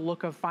reduction in the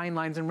look of fine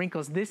lines and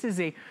wrinkles. This is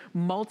a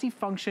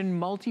multi-function,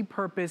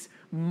 multi-purpose,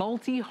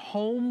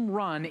 multi-home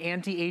run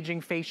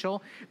anti-aging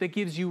facial that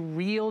gives you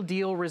real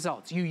deal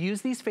results. You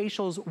use these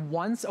facials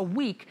once a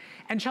week,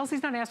 and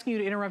Chelsea's not asking you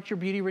to interrupt your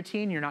beauty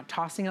routine. You're not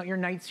tossing out your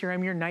night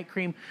serum, your night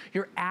cream.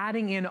 You're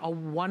adding in a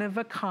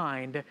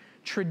one-of-a-kind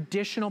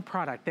traditional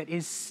product that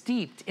is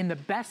steeped in the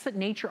best that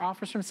nature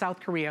offers from South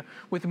Korea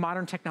with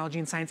modern technology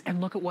and science,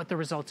 and look at what the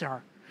results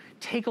are.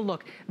 Take a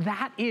look.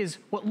 That is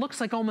what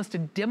looks like almost a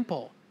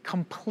dimple,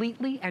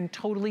 completely and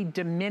totally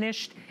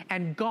diminished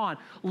and gone.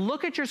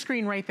 Look at your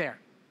screen right there.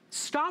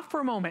 Stop for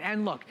a moment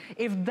and look.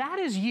 If that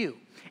is you,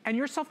 and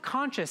you're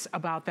self-conscious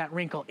about that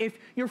wrinkle, if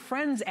your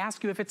friends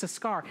ask you if it's a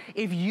scar,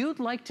 if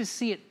you'd like to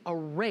see it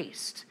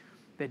erased,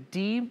 the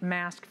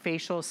D-Mask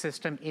facial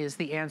system is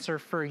the answer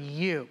for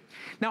you.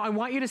 Now, I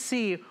want you to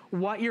see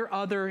what your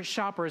other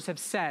shoppers have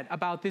said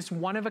about this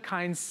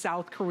one-of-a-kind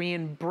South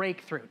Korean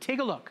breakthrough. Take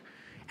a look.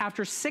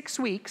 After 6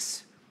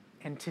 weeks,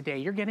 and today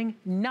you're getting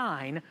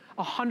 9,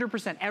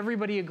 100%,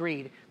 everybody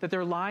agreed that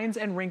their lines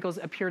and wrinkles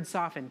appeared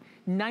softened.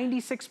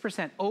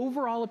 96%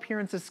 overall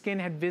appearance of skin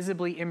had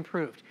visibly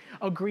improved.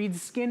 Agreed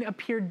skin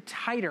appeared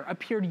tighter,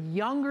 appeared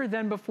younger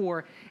than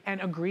before,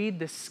 and agreed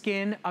the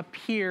skin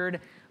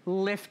appeared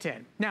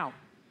lifted. Now,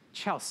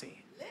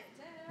 Chelsea.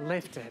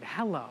 Lifted.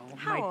 Hello,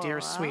 my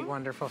dear, sweet,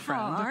 wonderful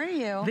friend. How are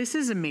you? This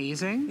is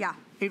amazing. Yeah.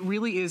 It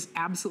really is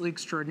absolutely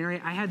extraordinary.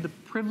 I had the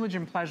privilege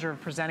and pleasure of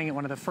presenting it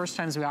one of the first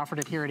times we offered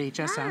it here at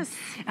HSN. Yes.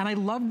 And I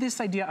love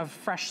this idea of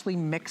freshly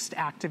mixed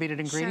activated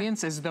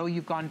ingredients as though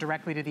you've gone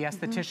directly to the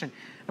esthetician.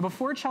 And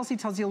before Chelsea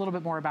tells you a little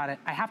bit more about it,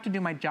 I have to do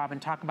my job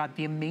and talk about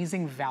the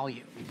amazing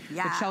value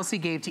that Chelsea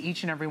gave to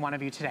each and every one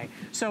of you today.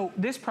 So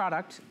this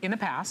product, in the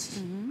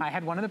past, I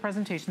had one of the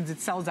presentations, it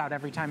sells out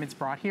every time it's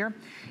brought here.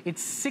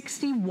 It's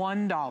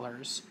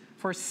 $61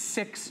 for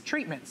 6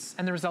 treatments.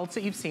 And the results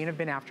that you've seen have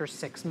been after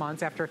 6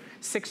 months, after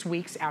 6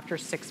 weeks, after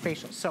 6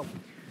 facials. So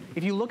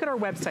if you look at our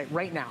website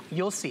right now,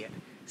 you'll see it.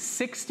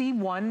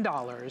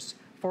 $61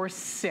 for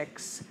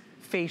 6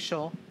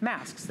 facial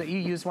masks that you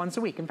use once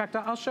a week. In fact,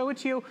 I'll show it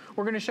to you.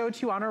 We're gonna show it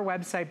to you on our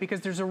website because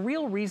there's a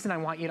real reason I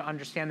want you to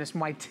understand this and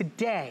why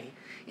today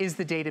is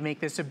the day to make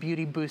this a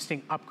beauty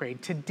boosting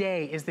upgrade.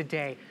 Today is the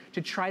day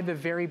to try the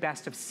very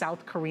best of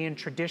South Korean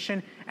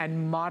tradition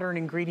and modern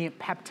ingredient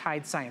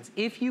peptide science.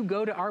 If you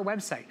go to our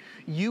website,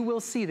 you will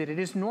see that it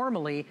is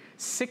normally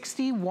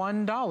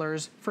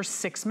 $61 for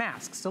 6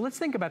 masks. So let's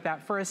think about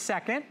that for a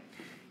second.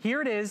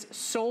 Here it is,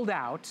 sold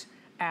out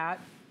at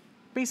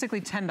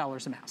basically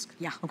 $10 a mask.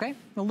 Yeah. Okay?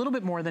 A little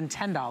bit more than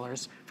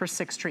 $10 for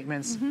 6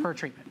 treatments per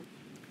treatment.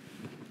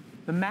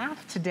 The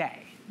math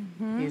today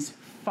is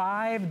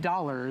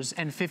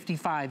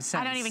 $5.55.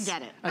 I don't even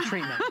get it. A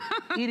treatment.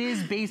 It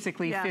is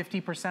basically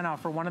 50%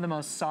 off for one of the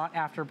most sought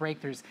after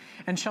breakthroughs.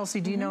 And Chelsea,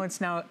 do you know it's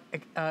now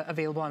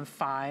available on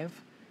 5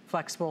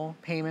 flexible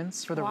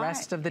payments for the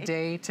rest of the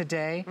day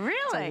today? Really?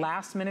 It's a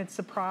last minute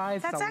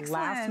surprise. That's it's a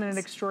last minute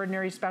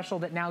extraordinary special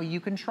that now you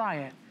can try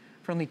it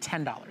for only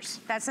 $10.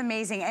 That's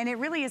amazing, and it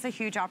really is a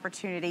huge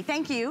opportunity.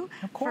 Thank you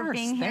for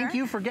being here. Thank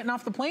you for getting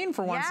off the plane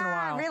for once in a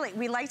while. Yeah, really.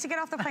 We like to get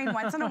off the plane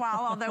once in a while,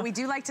 although we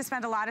do like to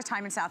spend a lot of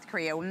time in South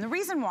Korea. And the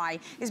reason why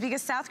is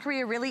because South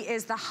Korea really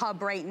is the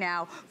hub right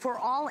now for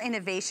all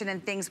innovation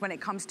and things when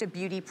it comes to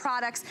beauty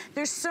products.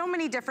 There's so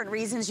many different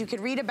reasons. You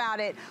could read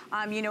about it,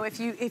 you know, if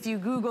you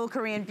Google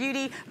Korean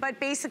beauty, but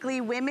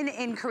basically women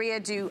in Korea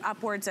do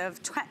upwards of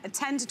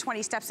 10 to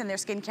 20 steps in their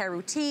skincare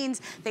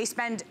routines. They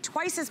spend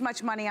twice as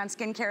much money on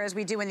skincare as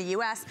we do in the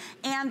US,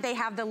 and they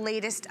have the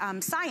latest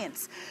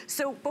science.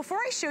 So before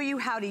I show you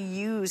how to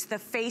use the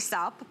Face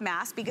Up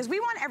mask, because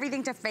we want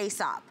everything to face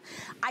up,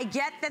 I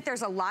get that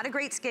there's a lot of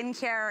great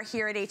skincare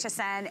here at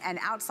HSN and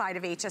outside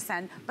of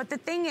HSN, but the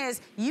thing is,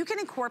 you can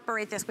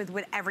incorporate this with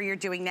whatever you're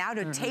doing now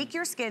to take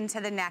your skin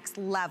to the next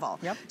level.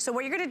 So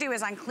what you're gonna do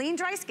is on clean,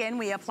 dry skin,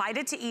 we applied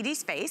it to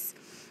Edie's face,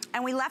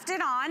 and we left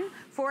it on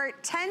for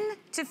 10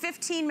 to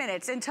 15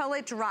 minutes until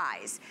it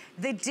dries.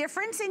 The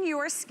difference in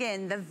your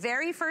skin the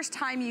very first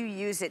time you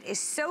use it is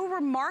so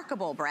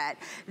remarkable, Brett,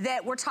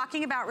 that we're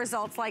talking about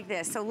results like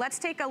this. So let's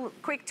take a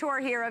quick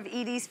tour here of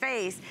Edie's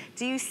face.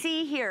 Do you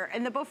see here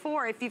in the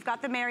before, if you've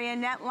got the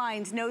marionette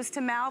lines, nose to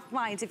mouth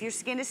lines, if your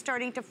skin is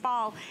starting to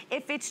fall,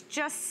 if it's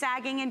just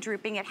sagging and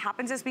drooping, it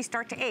happens as we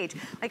start to age.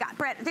 Like,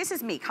 Brett, this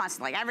is me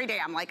constantly. Every day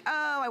I'm like,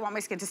 oh, I want my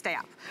skin to stay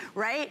up,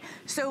 right?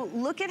 So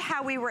look at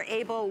how we were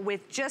able,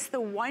 with just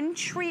the one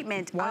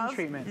treatment of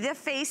the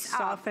Face Up.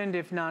 Softened,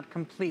 if not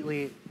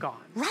completely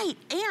gone. Right,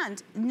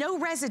 and no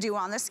residue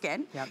on the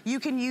skin. You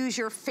can use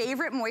your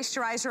favorite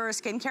moisturizer or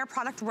skincare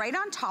product right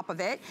on top of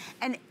it,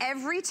 and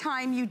every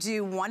time you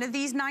do one of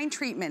these 9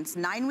 treatments,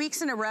 9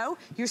 weeks in a row,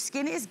 your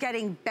skin is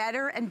getting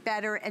better and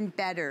better and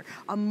better.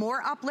 A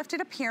more uplifted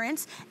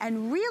appearance,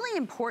 and really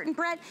important,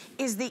 Brett,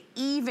 is the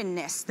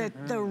evenness,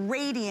 the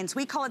radiance.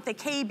 We call it the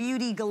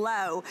K-Beauty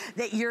glow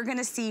that you're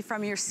gonna see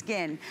from your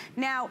skin.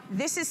 Now,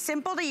 this is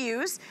simple to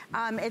use.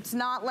 It's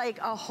not like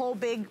a whole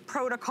big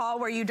protocol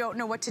where you don't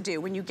know what to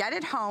do. When you get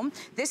it home,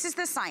 this is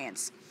the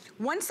science.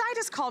 One side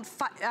is called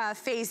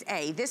phase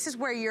A. This is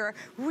where your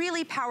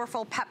really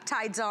powerful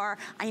peptides are.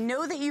 I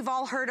know that you've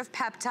all heard of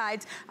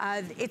peptides.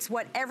 It's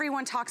what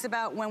everyone talks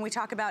about when we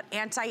talk about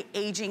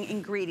anti-aging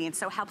ingredients.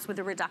 So it helps with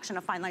the reduction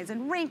of fine lines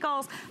and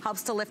wrinkles,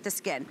 helps to lift the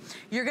skin.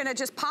 You're gonna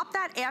just pop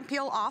that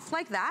ampule off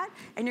like that,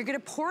 and you're gonna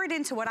pour it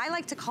into what I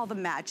like to call the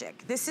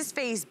magic. This is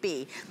phase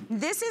B.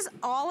 This is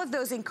all of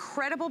those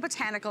incredible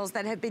botanicals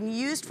that have been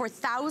used for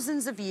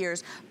thousands of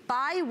years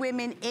by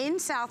women in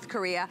South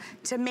Korea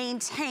to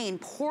maintain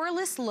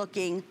poreless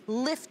looking,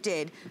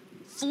 lifted,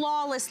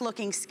 flawless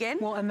looking skin.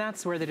 Well, and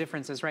that's where the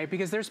difference is, right?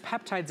 Because there's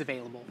peptides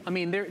available. I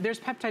mean, there's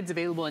peptides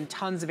available in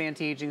tons of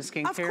anti-aging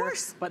skincare. Of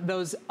course. But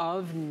those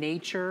of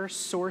nature,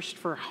 sourced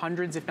for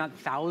hundreds, if not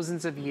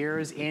thousands of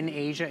years in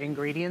Asia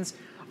ingredients,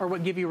 are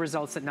what give you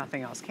results that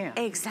nothing else can.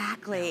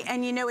 Exactly,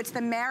 and you know, it's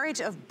the marriage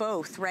of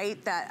both,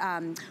 right?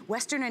 That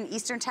Western and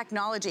Eastern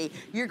technology.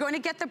 You're going to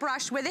get the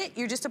brush with it,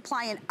 you're just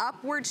applying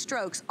upward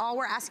strokes. All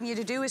we're asking you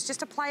to do is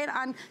just apply it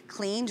on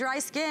clean, dry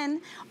skin.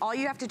 All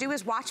you have to do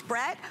is watch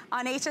Brett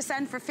on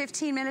HSN for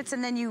 15 minutes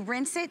and then you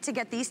rinse it to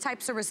get these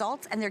types of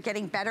results, and they're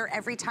getting better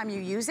every time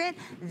you use it.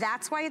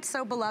 That's why it's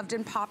so beloved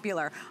and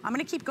popular. I'm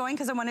gonna keep going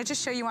because I want to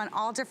just show you on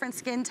all different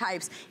skin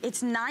types.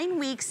 It's 9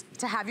 weeks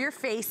to have your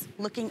face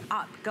looking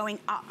up, going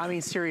up. I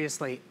mean,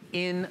 seriously,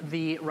 in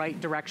the right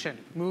direction,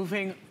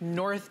 moving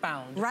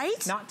northbound.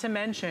 Right? Not to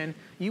mention,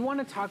 you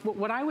want to talk,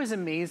 what I was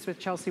amazed with,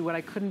 Chelsea, what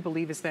I couldn't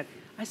believe is that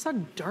I saw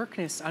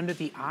darkness under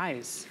the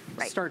eyes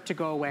start to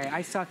go away.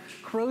 I saw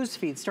crow's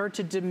feet start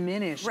to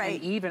diminish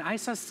and even. I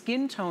saw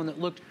skin tone that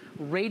looked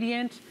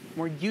radiant,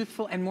 more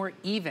youthful, and more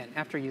even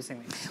after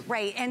using these.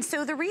 Right, and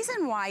so the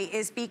reason why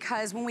is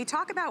because when we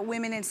talk about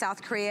women in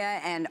South Korea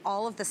and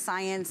all of the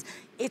science,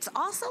 it's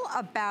also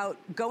about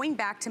going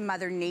back to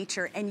Mother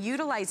Nature and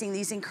utilizing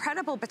these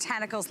incredible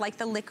botanicals like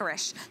the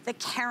licorice, the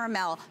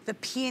caramel, the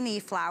peony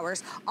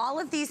flowers, all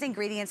of these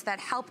ingredients that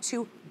help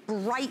to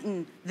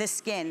brighten the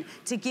skin,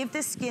 to give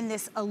the skin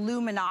this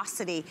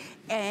luminosity.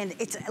 And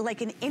it's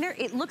like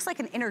it looks like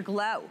an inner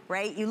glow,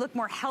 right? You look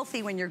more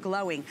healthy when you're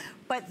glowing.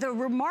 But the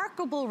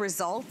remarkable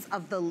results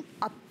of the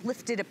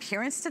uplifted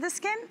appearance to the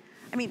skin,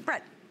 I mean,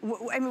 Brett,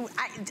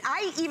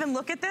 I even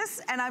look at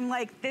this and I'm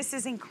like, this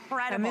is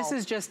incredible. And this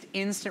is just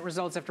instant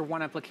results after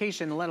one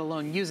application, let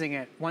alone using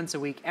it once a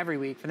week, every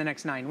week for the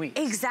next 9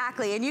 weeks.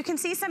 Exactly, and you can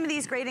see some of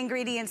these great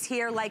ingredients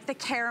here, like the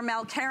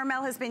caramel.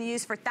 Caramel has been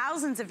used for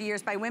thousands of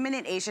years by women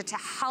in Asia to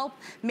help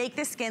make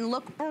the skin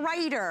look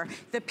brighter.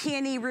 The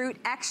peony root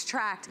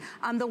extract,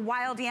 the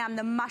wild yam,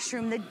 the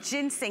mushroom, the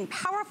ginseng,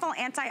 powerful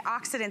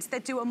antioxidants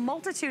that do a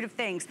multitude of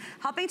things,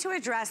 helping to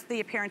address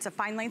the appearance of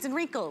fine lines and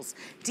wrinkles,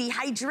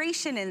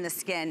 dehydration in the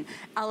skin,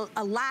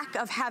 a lack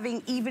of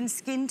having even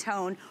skin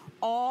tone,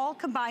 all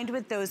combined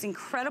with those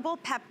incredible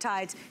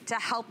peptides to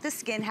help the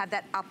skin have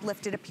that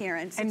uplifted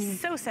appearance. And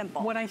it's so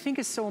simple. What I think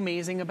is so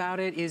amazing about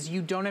it is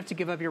you don't have to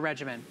give up your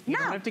regimen. You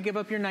don't have to give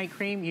up your night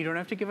cream. You don't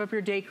have to give up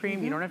your day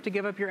cream. You don't have to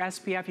give up your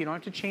SPF. You don't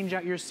have to change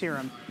out your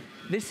serum.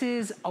 This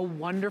is a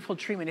wonderful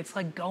treatment. It's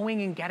like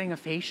going and getting a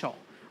facial,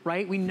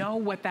 right? We know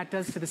what that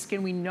does to the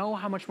skin. We know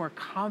how much more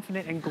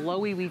confident and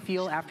glowy we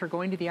feel after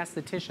going to the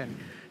esthetician.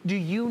 Do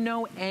you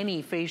know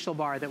any facial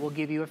bar that will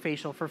give you a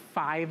facial for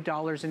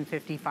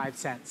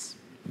 $5.55?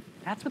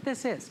 That's what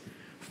this is.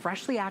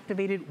 Freshly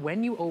activated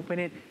when you open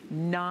it,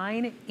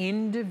 9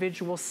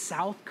 individual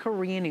South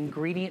Korean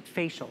ingredient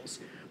facials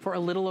for a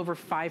little over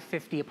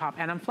 $5.50 a pop.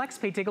 And on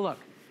FlexPay, take a look.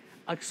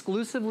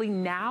 Exclusively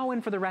now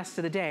and for the rest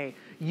of the day,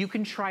 you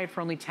can try it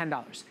for only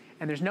 $10.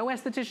 And there's no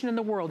esthetician in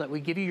the world that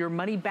would give you your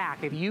money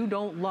back if you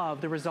don't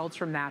love the results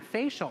from that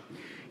facial.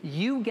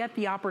 You get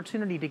the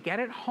opportunity to get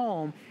it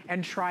home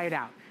and try it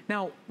out.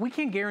 Now, we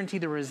can't guarantee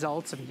the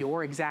results of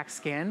your exact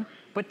skin,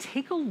 but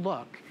take a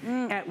look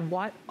at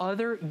what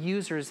other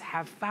users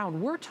have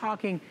found. We're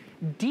talking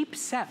deep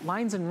set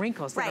lines and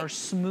wrinkles that are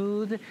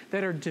smooth,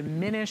 that are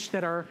diminished,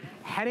 that are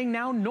heading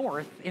now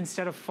north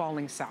instead of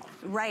falling south.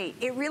 Right,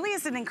 it really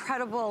is an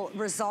incredible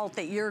result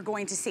that you're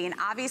going to see. And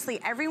obviously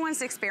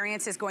everyone's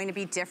experience is going to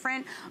be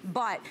different,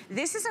 but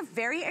this is a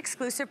very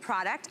exclusive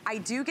product. I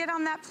do get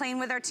on that plane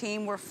with our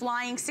team. We're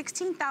flying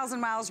 16,000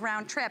 miles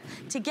round trip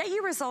to get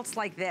you results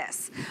like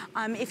this.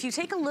 If you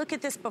take a look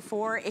at this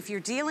before, if you're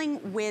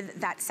dealing with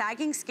that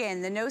sagging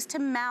skin, the nose to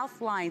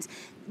mouth lines,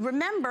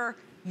 remember,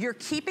 you're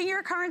keeping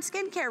your current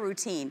skincare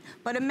routine,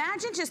 but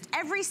imagine just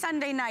every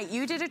Sunday night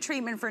you did a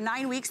treatment for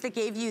 9 weeks that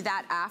gave you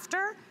that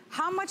after.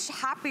 How much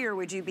happier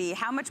would you be?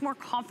 How much more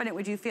confident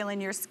would you feel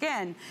in your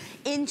skin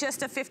in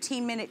just a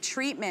 15-minute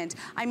treatment?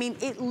 I mean,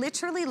 it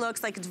literally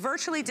looks like it's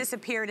virtually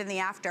disappeared in the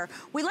after.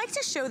 We like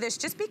to show this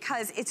just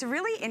because it's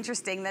really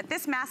interesting that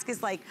this mask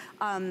is like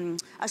a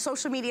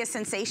social media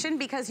sensation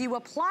because you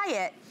apply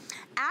it.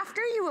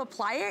 After you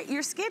apply it,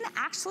 your skin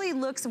actually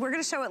looks, we're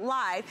gonna show it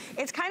live,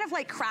 it's kind of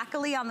like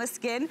crackly on the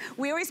skin.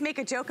 We always make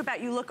a joke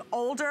about you look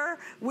older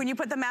when you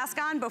put the mask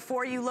on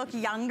before you look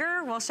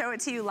younger. We'll show it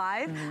to you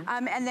live.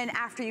 And then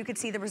after you could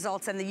see the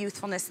results and the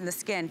youthfulness in the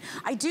skin.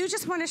 I do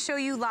just wanna show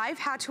you live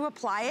how to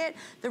apply it.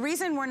 The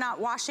reason we're not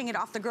washing it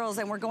off the girls,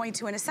 and we're going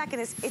to in a second,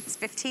 is it's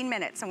 15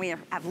 minutes and we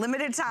have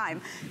limited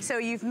time. So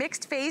you've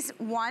mixed phase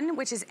 1,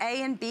 which is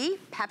A and B,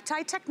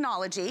 peptide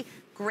technology,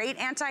 great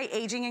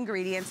anti-aging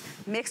ingredients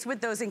mixed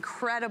with those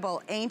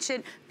incredible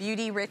ancient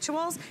beauty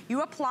rituals.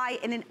 You apply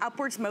in an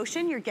upwards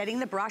motion. You're getting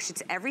the brush.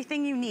 It's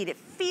everything you need. It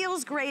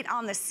feels great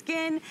on the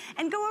skin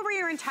and go over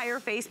your entire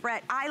face,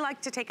 Brett. I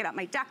like to take it up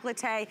my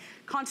décolleté,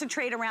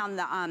 concentrate around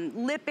the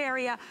lip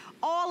area,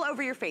 all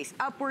over your face.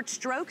 Upward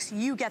strokes,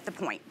 you get the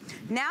point.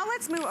 Now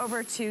let's move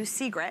over to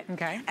Sigrid.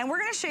 Okay. And we're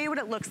gonna show you what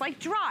it looks like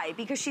dry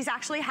because she's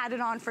actually had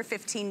it on for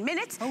 15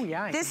 minutes. Oh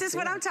yeah, this is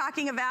what I'm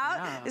talking about.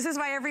 Yeah. This is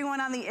why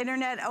everyone on the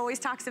internet always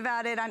talks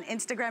about it on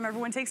Instagram.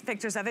 Everyone takes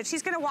pictures of it.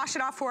 She's gonna wash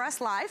it off for us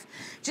live,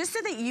 just so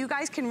that you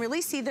guys can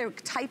really see the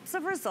types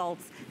of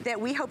results that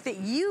we hope that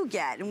you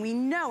get, and we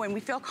know and we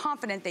feel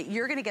confident that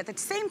you're gonna get the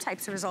same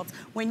types of results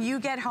when you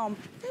get home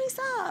face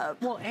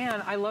up. Well,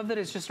 and I love that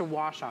it's just a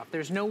wash off.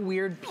 There's no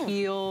weird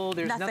peel.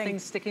 There's nothing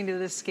sticking to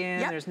the skin.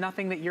 There's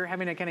nothing that you're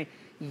having to kind of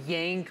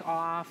yank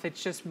off. It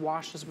just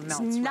washes, melts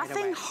right away.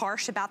 Nothing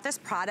harsh about this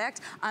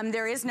product.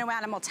 There is no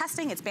animal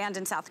testing. It's banned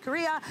in South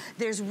Korea.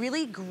 There's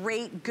really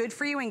great, good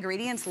for you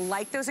ingredients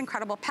like those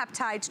incredible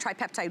peptides,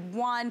 tripeptide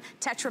 1,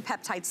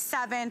 tetrapeptide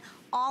 7,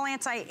 all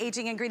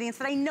anti-aging ingredients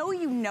that I know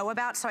you know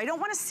about, so I don't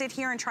wanna sit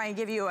here and try and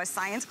give you a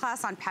science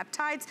class on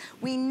peptides.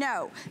 We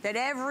know that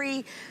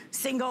every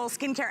single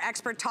skincare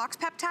expert talks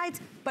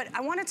peptides, but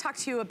I wanna talk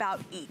to you about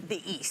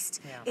the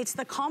yeast. Yeah. It's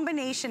the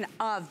combination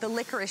of the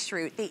licorice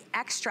root, the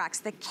extracts,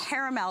 the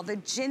caramel, the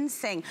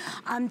ginseng.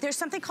 There's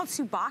something called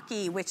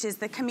tsubaki, which is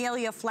the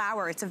camellia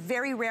flower. It's a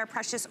very rare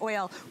precious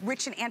oil,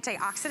 rich in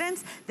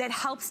antioxidants, that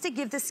helps to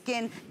give the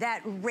skin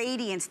that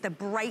radiance, the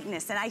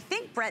brightness. And I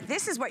think, Brett,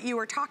 this is what you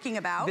were talking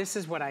about. This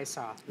is what I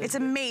saw. It's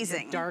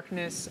amazing. The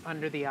darkness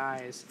under the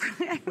eyes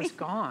was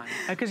gone.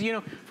 Because, you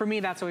know, for me,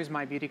 that's always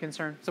my beauty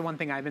concern. It's the one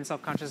thing I've been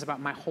self-conscious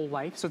about my whole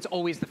life. So it's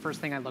always the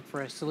first thing I look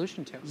for a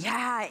solution to.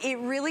 Yeah, it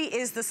really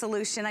is the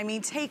solution. I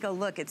mean, take a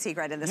look at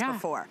Sigrid in this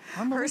before.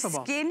 Her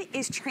skin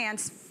is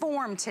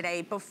transformed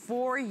today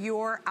before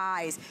your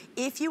eyes.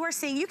 If you are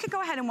seeing, you could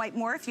go ahead and wipe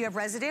more if you have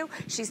residue.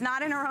 She's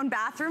not in her own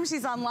bathroom.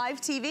 She's on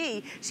live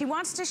TV. She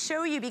wants to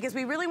show you because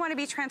we really want to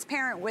be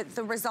transparent with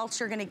the results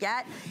you're going to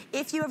get.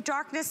 If you have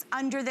darkness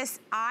under this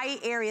eye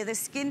area, the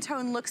skin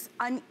tone looks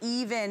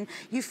uneven,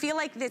 you feel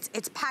like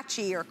it's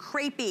patchy or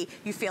crepey,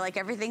 you feel like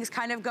everything's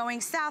kind of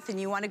going south and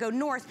you want to go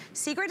north.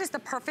 Sigrid is the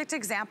perfect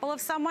example of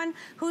someone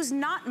who's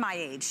not my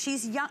age.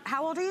 She's young.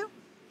 How old are you?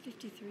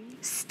 53.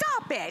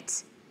 Stop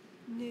it.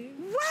 No.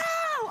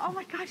 Wow. Oh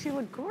my gosh, you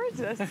look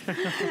gorgeous.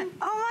 Oh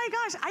my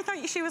gosh, I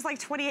thought she was like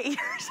 28 years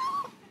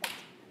old.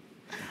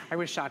 I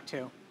was shocked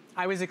too.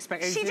 I was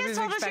expecting. She just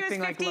told us she was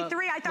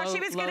 53. I thought she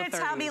was going to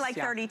tell me like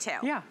 32.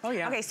 Yeah. Oh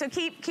yeah. Okay, so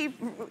keep.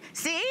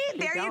 See,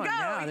 there you go.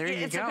 Yeah, there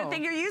you it's go. a good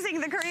thing you're using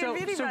the Korean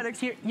beauty products.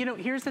 Here, you know,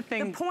 here's the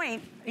thing.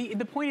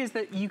 The point is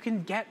that you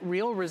can get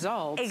real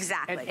results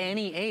at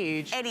any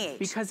age. Any age.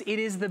 Because it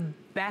is the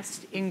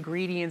best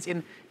ingredients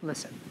in.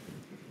 Listen,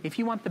 if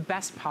you want the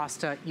best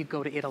pasta, you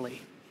go to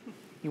Italy.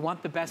 You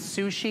want the best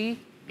sushi,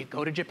 you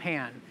go to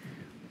Japan.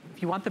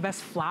 If you want the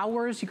best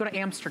flowers, you go to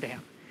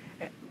Amsterdam.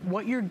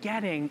 What you're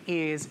getting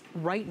is,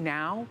 right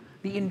now,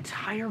 the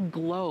entire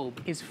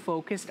globe is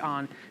focused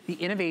on the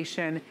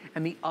innovation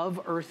and the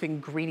of-earth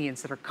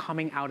ingredients that are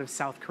coming out of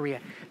South Korea.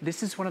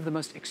 This is one of the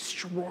most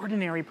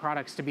extraordinary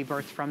products to be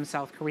birthed from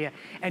South Korea,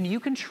 and you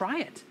can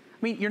try it.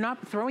 I mean, you're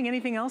not throwing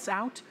anything else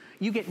out.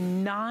 You get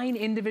 9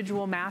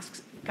 individual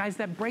masks. Guys,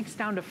 that breaks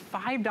down to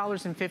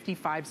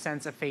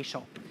 $5.55 a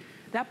facial.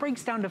 That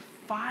breaks down to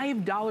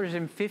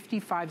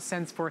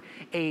 $5.55 for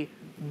a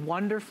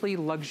wonderfully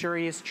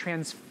luxurious,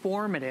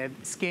 transformative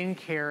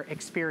skincare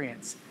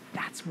experience.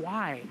 That's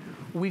why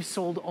we've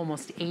sold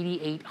almost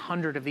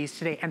 8,800 of these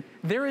today. And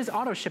there is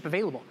auto ship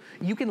available.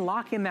 You can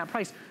lock in that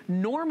price.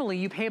 Normally,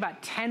 you pay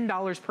about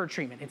 $10 per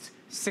treatment. It's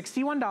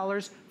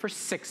 $61 for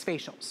 6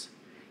 facials.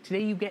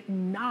 Today, you get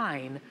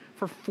 9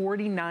 for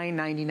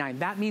 $49.99.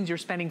 That means you're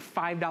spending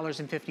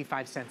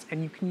 $5.55.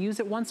 And you can use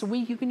it once a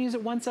week. You can use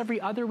it once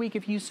every other week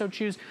if you so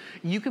choose.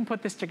 You can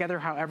put this together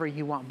however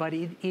you want. But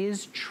it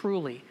is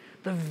truly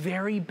the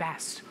very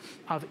best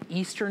of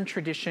Eastern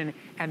tradition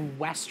and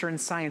Western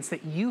science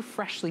that you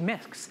freshly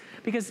mix.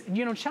 Because,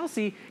 you know,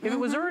 Chelsea, if it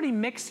was already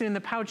mixed in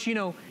the pouch, you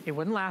know, it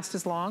wouldn't last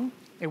as long.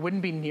 It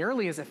wouldn't be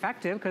nearly as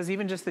effective because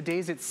even just the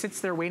days it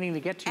sits there waiting to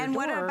get to your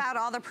door. And what about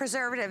all the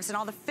preservatives and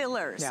all the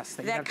fillers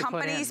that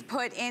companies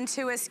put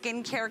into a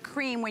skincare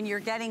cream when you're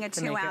getting a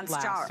 2-ounce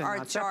jar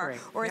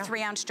or a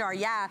 3-ounce jar?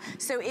 Yeah.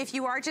 So if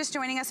you are just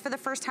joining us for the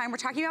first time, we're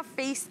talking about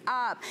Face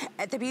Up.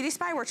 At the Beauty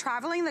Spy, we're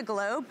traveling the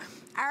globe.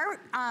 Our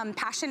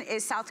passion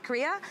is South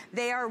Korea.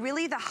 They are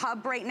really the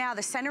hub right now,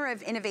 the center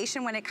of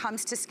innovation when it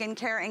comes to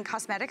skincare and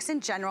cosmetics in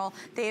general.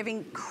 They have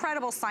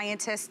incredible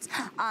scientists.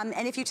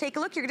 And if you take a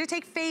look, you're gonna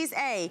take Phase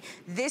A.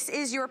 This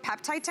is your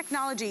peptide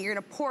technology. You're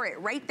gonna pour it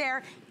right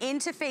there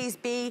into Phase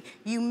B.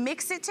 You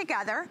mix it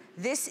together.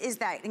 This is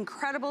that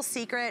incredible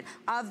secret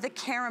of the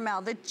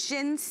caramel, the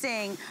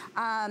ginseng,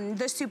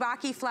 the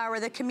subaki flower,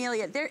 the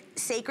camellia,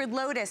 sacred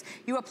lotus.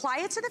 You apply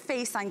it to the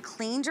face on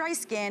clean, dry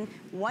skin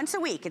once a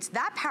week. It's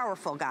that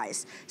powerful,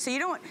 guys. So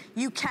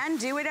you can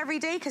do it every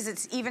day because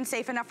it's even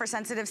safe enough for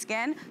sensitive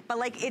skin, but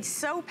like it's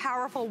so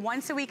powerful.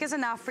 Once a week is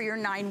enough for your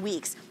 9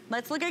 weeks.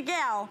 Let's look at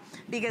Gail,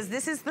 because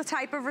this is the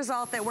type of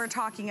result that we're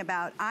talking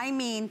about. I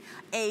mean,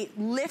 a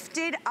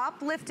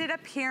uplifted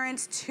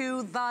appearance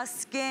to the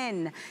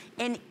skin,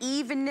 an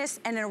evenness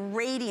and a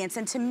radiance.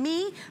 And to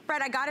me,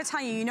 Brett, I gotta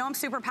tell you, you know I'm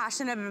super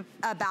passionate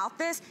about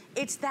this.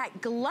 It's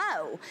that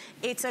glow.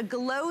 It's a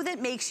glow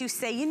that makes you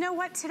say, you know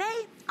what,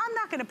 today, I'm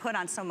not gonna put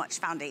on so much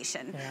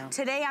foundation. Yeah.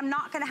 Today, I'm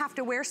not gonna have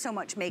to wear so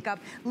much makeup.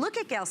 Look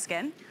at Gail's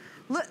skin.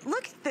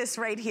 Look at this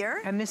right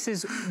here. And this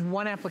is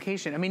one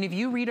application. I mean, if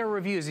you read our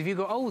reviews, if you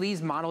go, oh,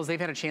 these models, they've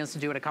had a chance to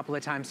do it a couple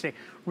of times today.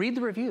 Read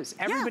the reviews.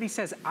 Everybody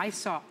says, I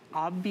saw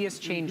obvious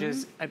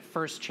changes at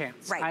first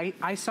chance. Right.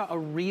 I saw a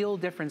real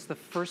difference the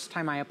first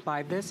time I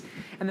applied this.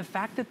 And the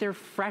fact that they're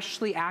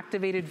freshly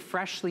activated,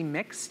 freshly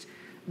mixed,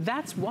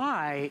 that's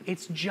why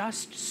it's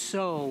just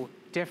so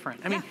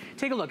different. I mean,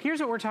 take a look. Here's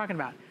what we're talking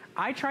about.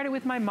 I tried it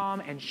with my mom,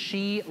 and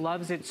she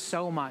loves it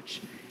so much.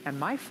 And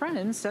my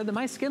friend said that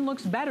my skin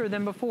looks better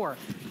than before.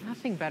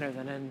 Nothing better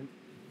than an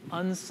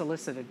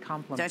unsolicited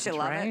compliment. Don't you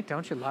love it?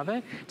 Don't you love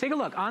it? Take a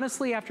look.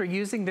 Honestly, after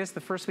using this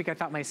the first week, I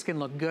thought my skin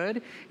looked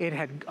good. It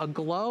had a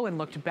glow and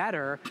looked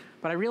better,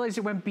 but I realized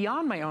it went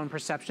beyond my own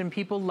perception.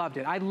 People loved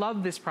it. I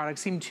love this product.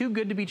 Seemed too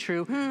good to be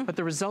true, but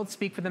the results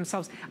speak for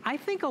themselves. I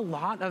think a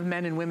lot of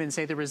men and women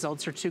say the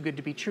results are too good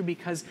to be true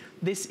because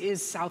this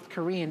is South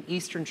Korean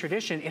Eastern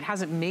tradition. It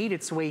hasn't made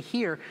its way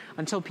here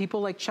until people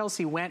like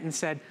Chelsea went and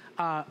said,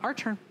 our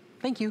turn.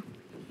 Thank you.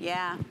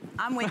 Yeah.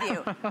 I'm with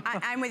you.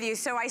 I'm with you.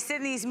 So I sit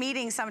in these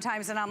meetings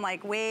sometimes and I'm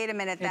like, wait a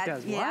minute, that,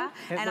 does yeah.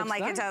 what? And I'm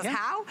like, it does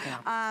how?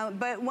 Yeah.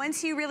 But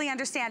once you really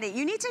understand it,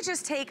 you need to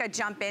just take a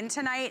jump in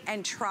tonight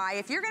and try.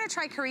 If you're gonna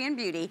try Korean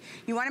beauty,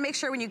 you wanna make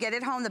sure when you get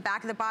it home, the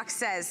back of the box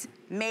says,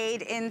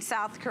 made in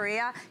South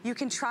Korea. You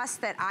can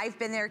trust that I've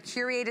been there,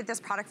 curated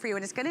this product for you,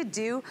 and it's gonna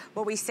do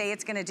what we say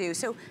it's gonna do.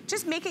 So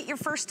just make it your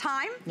first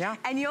time,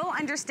 and you'll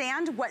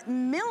understand what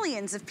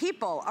millions of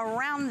people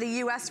around the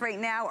US right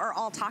now are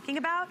all talking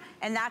about,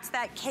 and that's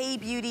that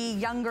K-beauty,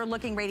 younger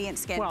looking radiant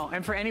skin. Well,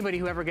 and for anybody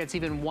who ever gets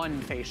even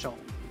one facial,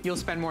 you'll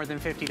spend more than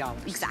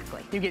 $50.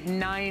 Exactly. You get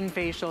 9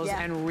 facials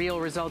and real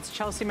results.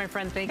 Chelsea, my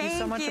friend, thank you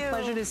so much. A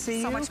pleasure to see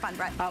you. So much fun,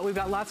 Brett. We've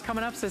got lots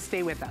coming up, so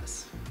stay with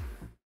us.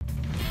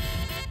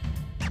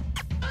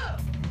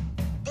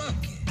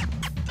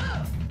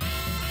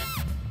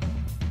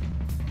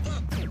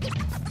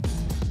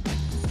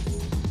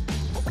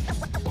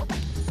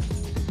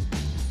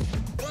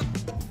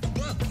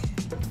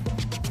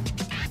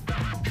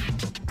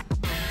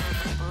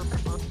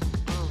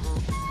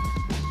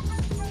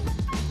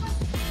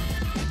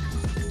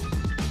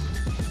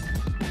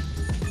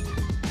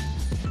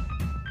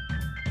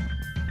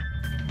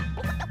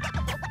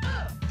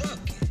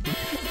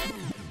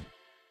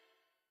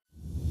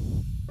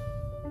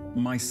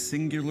 My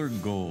singular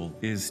goal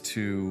is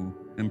to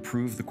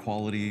improve the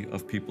quality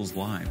of people's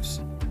lives.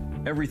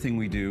 Everything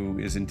we do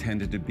is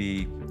intended to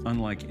be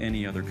unlike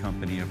any other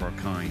company of our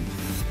kind.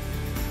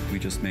 We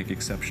just make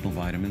exceptional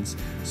vitamins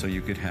so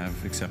you could have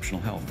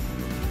exceptional health.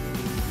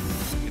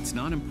 It's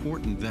not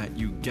important that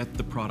you get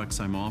the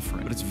products I'm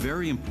offering, but it's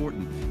very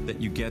important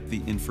that you get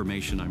the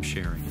information I'm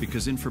sharing,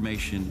 because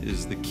information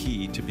is the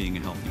key to being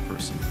a healthy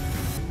person.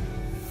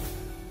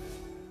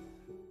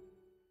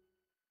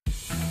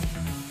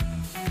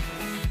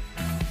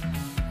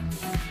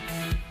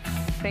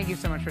 Thank you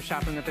so much for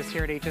shopping with us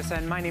here at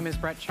HSN. My name is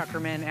Brett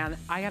Chuckerman, and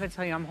I gotta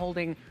tell you, I'm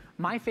holding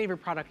my favorite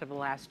product of the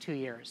last 2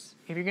 years.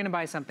 If you're gonna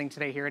buy something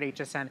today here at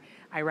HSN,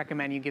 I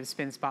recommend you give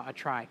Spin Spa a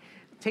try.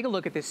 Take a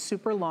look at this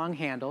super long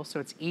handle, so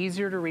it's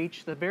easier to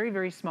reach the very,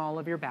 very small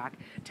of your back.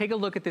 Take a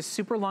look at this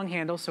super long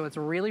handle, so it's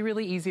really,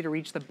 really easy to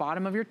reach the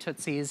bottom of your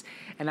tootsies.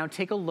 And now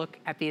take a look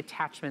at the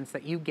attachments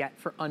that you get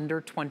for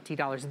under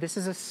 $20. This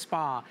is a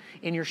spa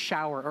in your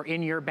shower or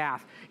in your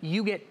bath.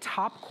 You get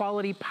top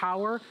quality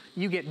power,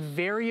 you get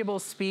variable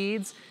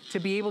speeds to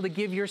be able to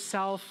give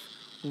yourself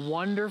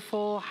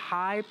wonderful,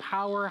 high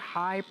power,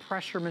 high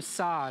pressure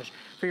massage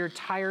for your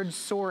tired,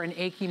 sore, and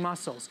achy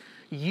muscles.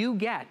 You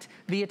get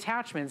the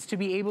attachments to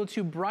be able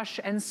to brush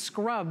and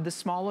scrub the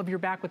small of your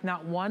back with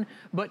not 1,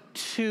 but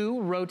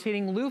 2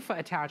 rotating loofah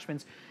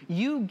attachments.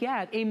 You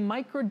get a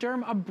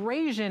microderm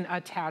abrasion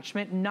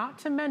attachment, not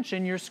to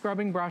mention your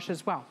scrubbing brush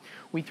as well.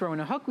 We throw in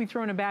a hook, we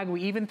throw in a bag,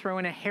 we even throw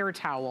in a hair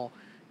towel.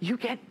 You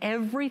get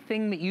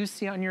everything that you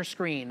see on your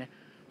screen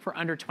for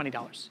under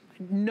 $20.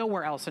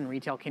 Nowhere else in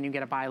retail can you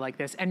get a buy like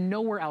this, and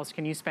nowhere else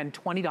can you spend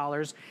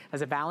 $20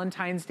 as a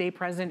Valentine's Day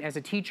present, as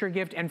a teacher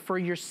gift, and for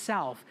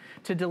yourself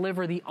to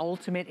deliver the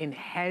ultimate in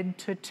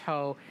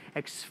head-to-toe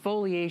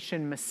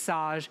exfoliation,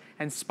 massage,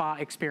 and spa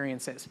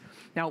experiences.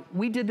 Now,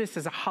 we did this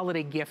as a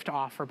holiday gift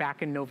offer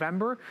back in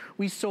November.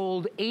 We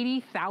sold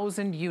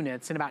 80,000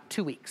 units in about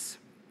 2 weeks.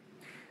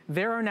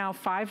 There are now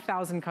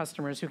 5,000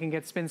 customers who can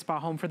get Spin Spa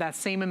home for that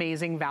same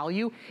amazing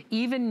value.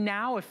 Even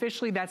now,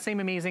 officially, that same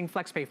amazing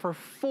FlexPay. For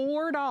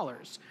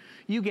 $4,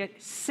 you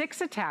get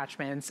 6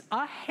 attachments,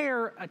 a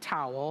hair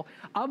towel,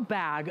 a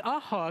bag,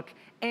 a hook,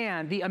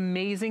 and the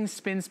amazing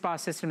Spin Spa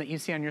system that you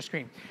see on your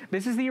screen.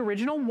 This is the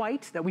original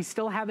white that we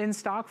still have in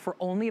stock for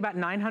only about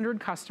 900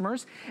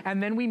 customers,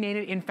 and then we made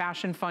it in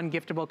fashion, fun,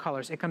 giftable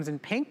colors. It comes in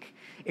pink,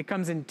 it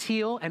comes in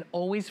teal, and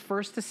always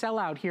first to sell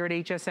out here at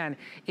HSN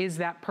is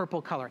that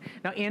purple color.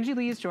 Now, Angie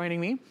Lee is joining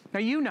me. Now,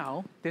 you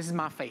know, this is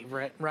my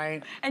favorite,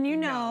 right? And you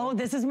know,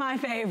 this is my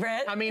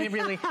favorite. I mean, it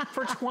really,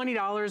 for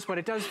 $20, what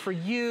it does for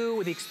you,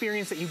 with the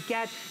experience that you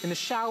get in the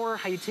shower,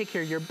 how you take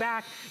care of your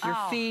back, your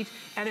feet,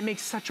 and it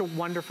makes such a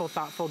wonderful,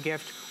 thoughtful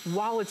gift.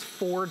 While it's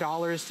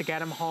 $4 to get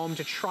them home,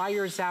 to try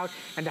yours out,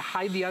 and to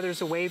hide the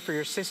others away for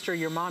your sister,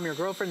 your mom, your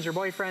girlfriends, your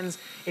boyfriends,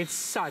 it's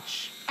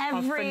such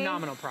a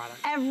phenomenal product.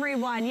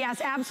 Everyone,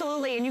 yes,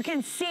 absolutely. And you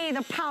can see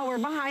the power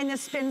behind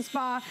this Spin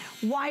Spa,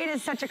 why it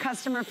is such a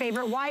customer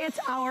favorite, why it's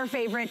our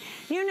favorite.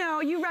 You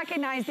know, you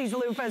recognize these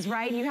loofahs,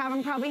 right? You have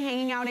them probably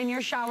hanging out in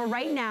your shower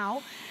right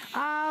now.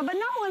 But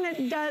not one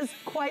that does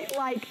quite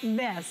like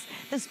this.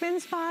 The Spin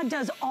Spa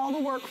does all the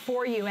work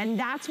for you, and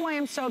that's why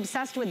I'm so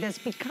obsessed with this,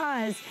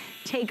 because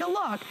take a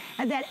look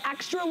at that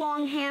extra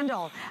long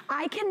handle.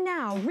 I can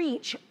now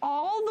reach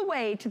all the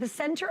way to the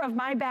center of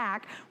my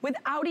back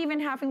without even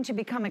having to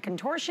become a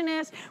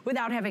contortionist,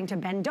 without having to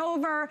bend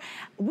over.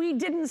 We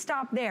didn't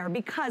stop there,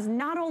 because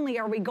not only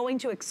are we going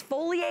to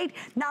exfoliate,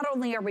 not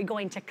only are we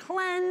going to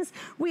cleanse,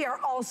 we are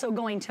also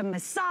going to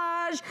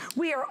massage,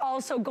 we are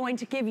also going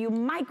to give you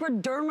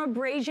microdermabrasion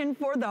microdermabrasion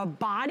for the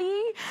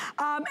body.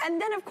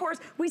 And then of course,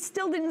 we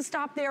still didn't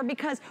stop there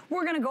because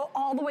we're gonna go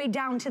all the way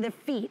down to the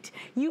feet.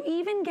 You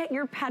even get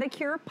your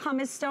pedicure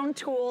pumice stone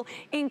tool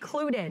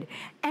included.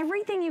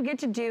 Everything you get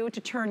to do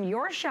to turn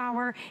your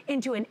shower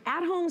into an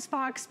at-home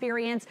spa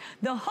experience.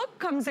 The hook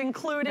comes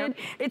included. Yep.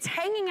 It's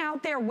hanging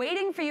out there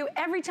waiting for you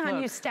every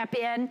time you step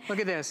in. Look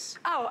at this.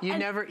 Oh, you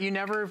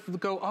never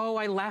go, oh,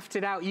 I left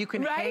it out. You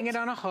can hang it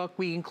on a hook.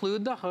 We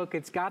include the hook.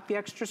 It's got the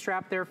extra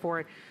strap there for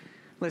it.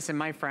 Listen,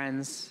 my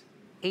friends,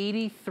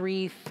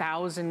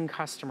 83,000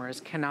 customers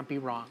cannot be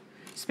wrong.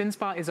 Spin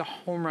Spa is a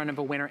home run of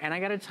a winner. And I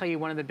gotta tell you,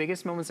 one of the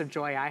biggest moments of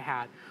joy I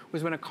had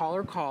was when a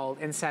caller called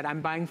and said,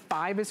 I'm buying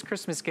 5 as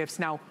Christmas gifts.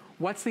 Now,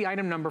 what's the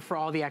item number for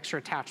all the extra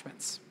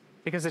attachments?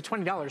 Because at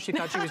 $20, she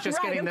thought she was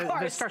just getting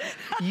the start.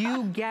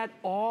 You get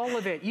all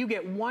of it. You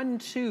get 1,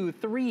 2,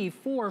 3,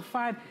 4,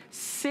 5,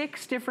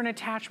 6 different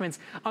attachments,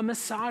 a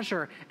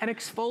massager, an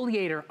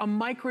exfoliator, a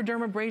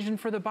microdermabrasion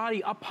for the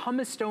body, a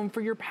pumice stone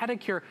for your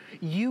pedicure.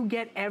 You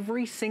get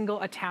every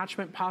single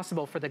attachment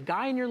possible for the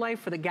guy in your life,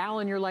 for the gal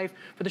in your life,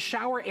 for the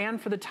shower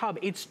and for the tub.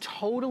 It's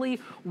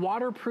totally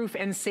waterproof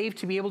and safe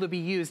to be able to be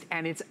used,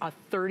 and it's a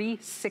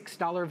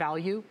 $36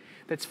 value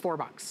that's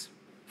 $4.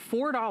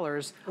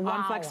 $4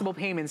 on flexible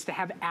payments to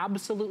have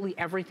absolutely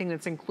everything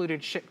that's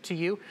included shipped to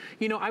you.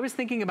 You know, I was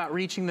thinking about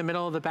reaching the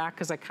middle of the back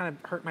because I kind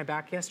of hurt my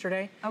back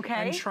yesterday. Okay.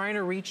 And trying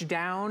to reach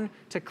down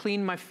to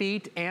clean my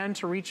feet and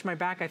to reach my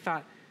back, I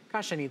thought,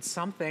 gosh, I need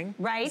something.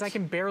 Right. Because I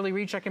can barely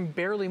reach, I can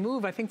barely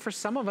move. I think for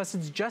some of us,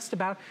 it's just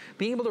about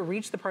being able to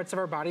reach the parts of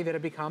our body that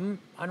have become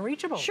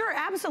unreachable. Sure,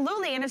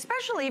 absolutely. And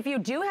especially if you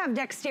do have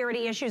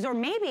dexterity issues, or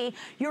maybe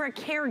you're a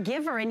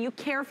caregiver and you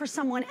care for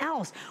someone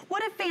else.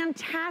 What a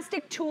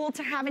fantastic tool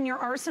to have in your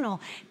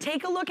arsenal.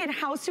 Take a look at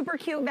how super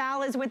cute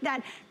Val is with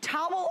that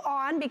towel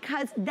on,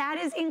 because that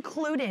is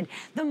included.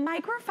 The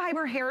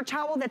microfiber hair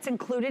towel that's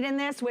included in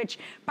this, which,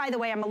 by the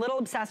way, I'm a little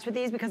obsessed with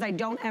these because I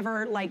don't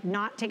ever like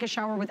not take a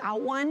shower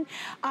without one.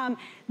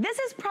 This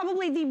is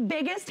probably the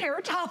biggest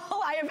hair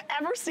towel I have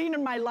ever seen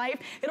in my life.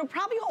 It'll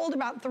probably hold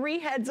about 3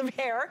 heads of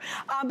hair,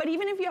 but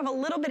even if you have a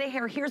little bit of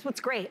hair, here's what's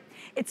great.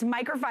 It's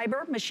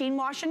microfiber, machine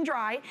wash and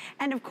dry,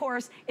 and of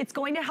course, it's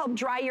going to help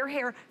dry your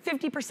hair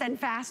 50%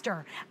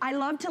 faster. I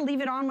love to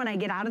leave it on when I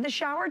get out of the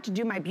shower to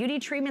do my beauty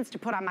treatments, to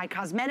put on my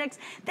cosmetics.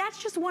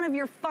 That's just one of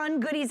your fun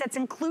goodies that's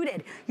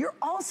included. You're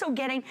also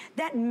getting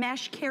that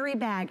mesh carry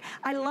bag.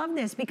 I love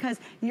this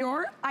because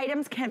your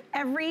items can have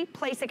every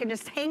place they can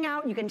just hang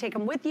out. You can take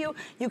them with you.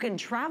 You can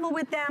travel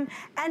with them.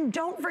 And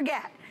don't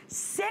forget,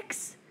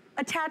 6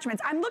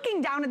 attachments. I'm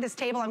looking down at this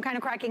table. I'm kind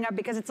of cracking up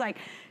because it's like,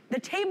 the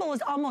table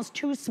is almost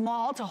too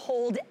small to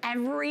hold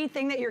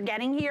everything that you're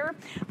getting here,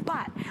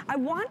 but I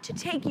want to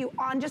take you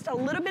on just a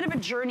little bit of a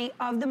journey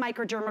of the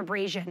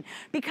microdermabrasion,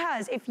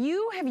 because if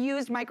you have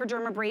used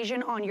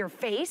microdermabrasion on your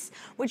face,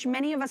 which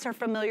many of us are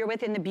familiar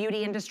with in the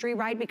beauty industry,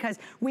 right? Because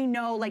we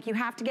know like you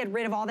have to get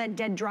rid of all that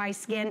dead dry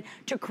skin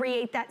to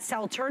create that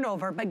cell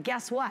turnover, but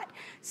guess what?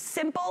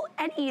 Simple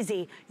and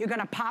easy. You're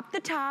gonna pop the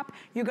top,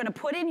 you're gonna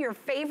put in your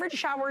favorite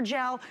shower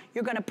gel,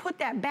 you're gonna put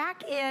that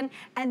back in,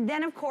 and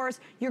then of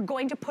course, you're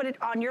going to put it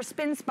on your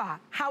Spin Spa.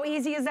 How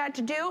easy is that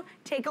to do?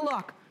 Take a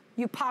look.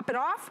 You pop it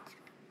off.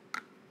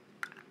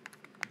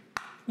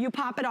 You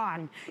pop it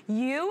on.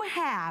 You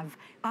have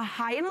a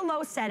high and a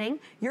low setting.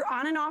 Your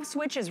on and off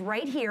switch is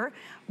right here,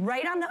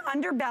 right on the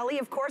underbelly.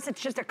 Of course,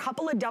 it's just a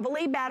couple of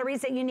AA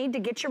batteries that you need to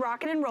get you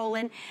rocking and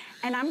rolling.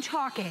 And I'm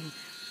talking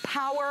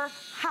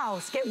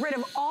powerhouse. Get rid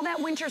of all that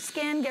winter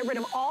skin, get rid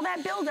of all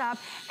that buildup,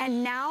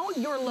 and now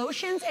your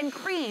lotions and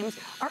creams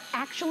are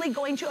actually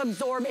going to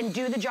absorb and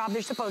do the job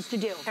they're supposed to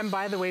do. And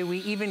by the way, we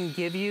even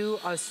give you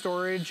a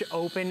storage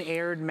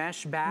open-aired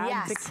mesh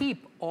bag to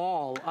keep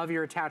all of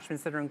your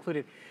attachments that are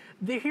included.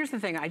 Here's the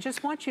thing, I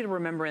just want you to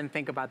remember and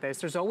think about this.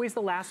 There's always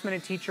the last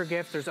minute teacher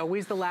gift, there's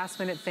always the last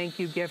minute thank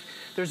you gift,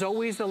 there's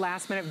always the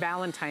last minute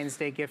Valentine's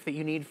Day gift that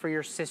you need for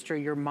your sister,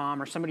 your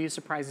mom, or somebody who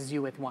surprises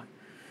you with one.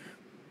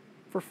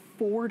 For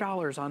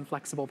 $4 on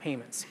flexible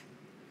payments,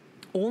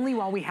 only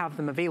while we have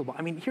them available.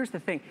 I mean, here's the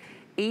thing,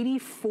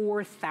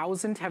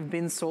 84,000 have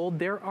been sold.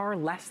 There are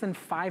less than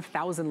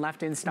 5,000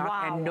 left in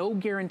stock, and no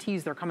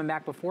guarantees they're coming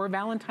back before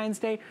Valentine's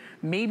Day,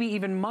 maybe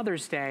even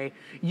Mother's Day.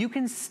 You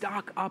can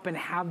stock up and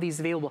have these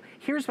available.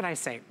 Here's what I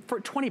say, for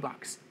 20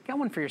 bucks, get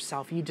one for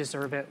yourself. You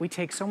deserve it. We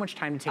take so much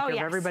time to take care of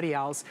everybody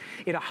else.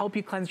 It'll help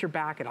you cleanse your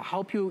back. It'll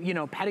help you, you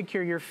know,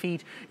 pedicure your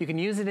feet. You can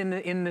use it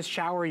in the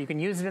shower. You can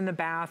use it in the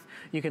bath.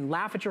 You can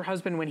laugh at your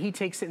husband when he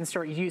takes it and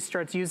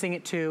starts using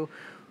it too.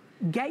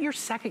 Get your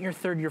second, your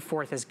third, your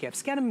fourth as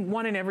gifts. Get them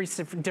one in every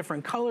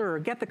different color, or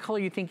get the color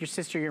you think your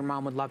sister or your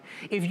mom would love.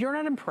 If you're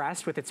not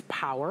impressed with its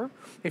power,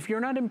 if you're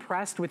not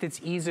impressed with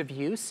its ease of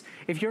use,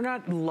 if you're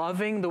not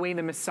loving the way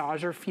the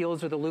massager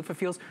feels or the loofah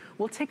feels,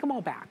 we'll take them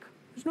all back.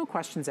 There's no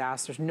questions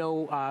asked, there's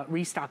no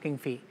restocking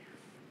fee.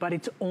 But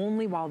it's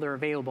only while they're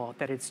available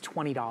that it's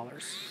 $20.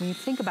 When you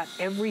think about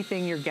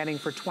everything you're getting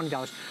for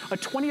 $20, a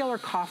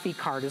 $20 coffee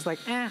card is like,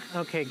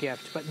 okay,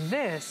 gift. But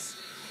this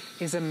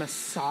is a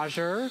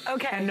massager.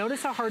 Okay. And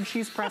notice how hard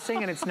she's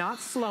pressing, and it's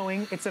not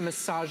slowing. It's a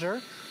massager.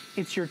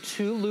 It's your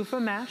 2 loofah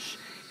mesh.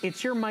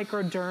 It's your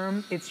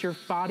microderm. It's your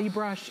body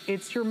brush.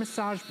 It's your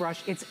massage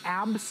brush. It's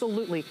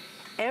absolutely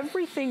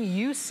everything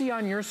you see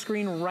on your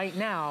screen right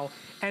now.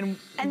 And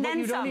what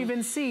you don't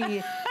even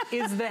see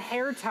is the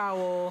hair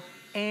towel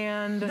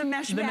and the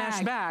mesh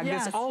bag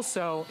yes. That's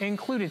also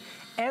included.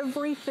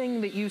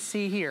 Everything that you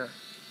see here,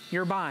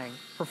 you're buying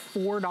for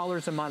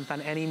 $4 a month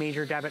on any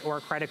major debit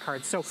or credit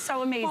card. So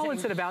amazing. Well,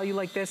 it's at a value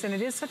like this, and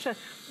it is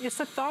it's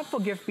a thoughtful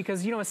gift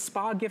because, you know, a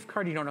spa gift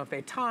card, you don't know if they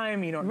have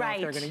time, you don't know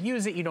if they're gonna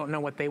use it, you don't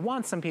know what they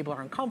want. Some people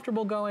are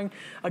uncomfortable going.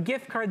 A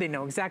gift card, they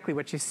know exactly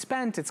what you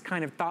spent. It's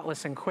kind of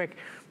thoughtless and quick.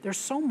 There's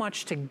so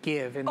much to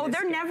give in this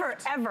they're gift. never,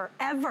 ever,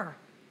 ever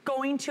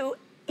going to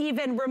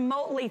even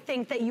remotely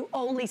think that you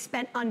only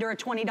spent under a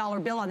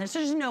 $20 bill on this.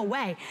 There's no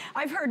way.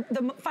 I've heard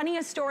the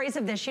funniest stories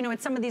of this, you know,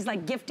 at some of these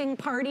like gifting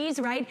parties,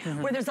 right?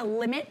 Where there's a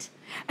limit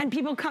and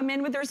people come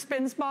in with their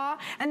spin spa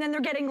and then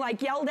they're getting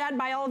like yelled at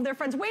by all of their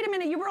friends. Wait a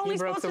minute, you were only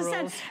supposed to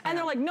send, and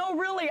they're like, no,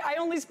 really, I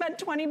only spent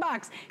 20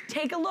 bucks.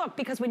 Take a look,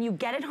 because when you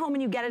get it home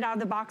and you get it out of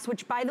the box,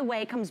 which by the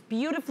way, comes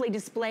beautifully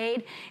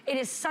displayed, it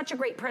is such a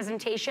great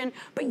presentation,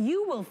 but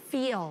you will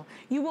feel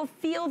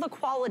the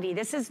quality.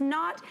 This is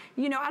not,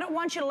 you know, I don't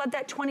want you to let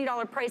that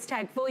 $20 price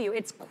tag fool you.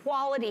 It's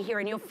quality here,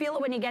 and you'll feel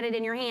it when you get it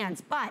in your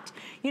hands. But,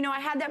 you know, I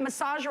had that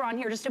massager on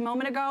here just a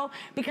moment ago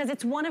because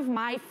it's one of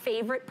my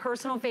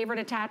personal favorite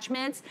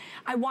attachments.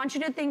 I want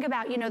you to think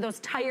about, you know, those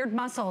tired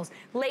muscles.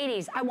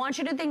 Ladies, I want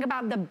you to think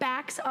about the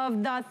backs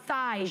of the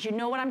thighs. You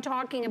know what I'm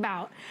talking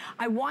about.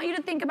 I want you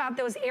to think about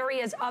those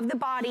areas of the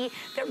body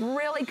that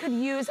really could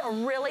use a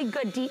really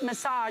good deep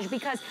massage,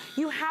 because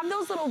you have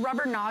those little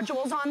rubber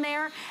nodules on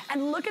there,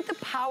 and look at the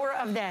power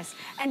of this.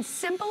 And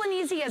simple and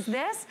easy as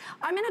this,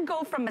 I'm gonna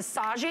go from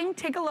massaging,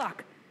 take a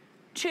look,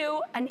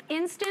 to an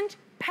instant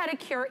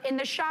pedicure in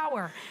the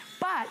shower.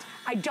 But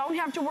I don't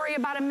have to worry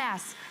about a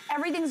mess.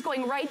 Everything's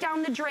going right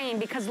down the drain,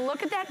 because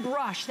look at that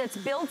brush that's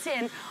built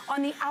in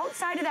on the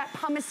outside of that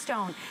pumice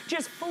stone,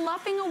 just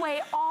fluffing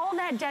away all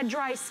that dead,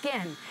 dry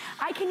skin.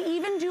 I can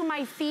even do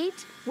my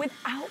feet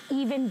without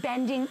even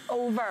bending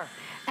over.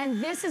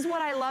 And this is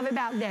what I love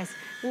about this.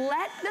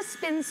 Let the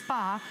Spin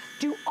Spa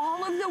do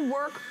all of the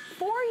work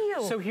for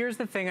you. So here's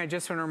the thing I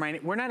just want to remind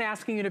you. We're not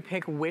asking you to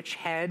pick which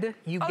head.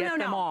 You get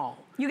them all.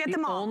 You get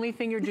them all. The only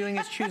thing you're doing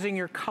is choosing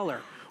your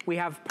color. We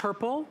have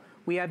purple,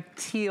 we have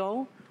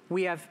teal,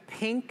 we have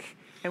pink,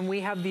 and we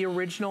have the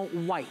original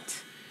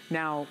white.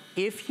 Now,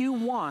 if you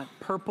want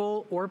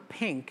purple or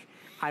pink,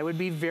 I would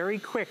be very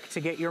quick to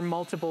get your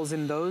multiples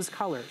in those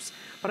colors.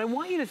 But I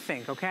want you to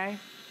think, okay?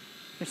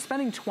 You're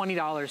spending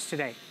 $20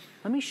 today.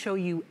 Let me show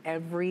you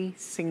every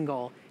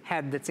single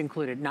head that's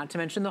included, not to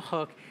mention the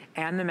hook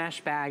and the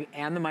mesh bag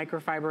and the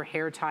microfiber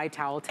hair tie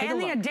towel. Take a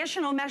look. And the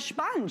additional mesh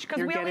sponge,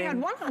 because we only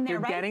had one on there,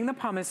 right? You're getting the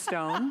pumice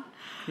stone,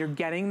 you're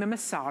getting the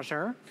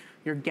massager,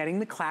 you're getting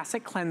the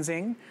classic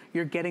cleansing,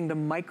 you're getting the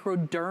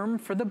microderm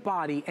for the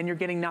body, and you're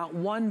getting not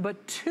one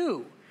but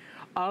two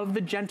of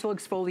the gentle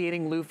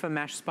exfoliating loofah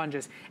mesh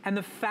sponges. And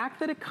the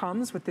fact that it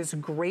comes with this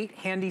great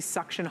handy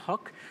suction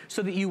hook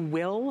so that you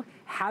will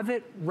have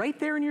it right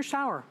there in your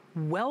shower,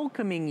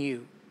 welcoming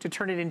you to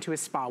turn it into a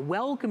spa,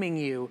 welcoming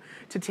you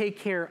to take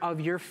care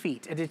of your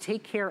feet and to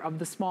take care of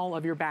the small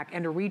of your back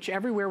and to reach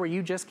everywhere where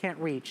you just can't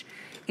reach.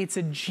 It's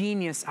a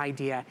genius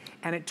idea.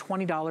 And at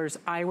 $20,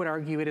 I would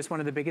argue it is one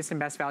of the biggest and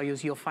best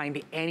values you'll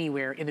find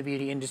anywhere in the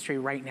beauty industry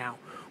right now.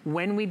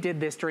 When we did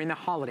this during the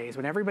holidays,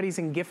 when everybody's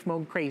in gift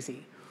mode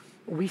crazy,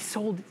 we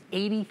sold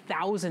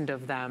 80,000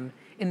 of them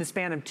in the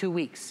span of 2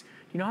 weeks.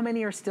 You know how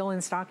many are still in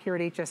stock here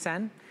at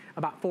HSN?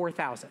 About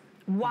 4,000.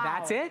 Wow.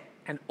 That's it,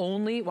 and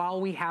only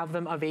while we have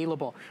them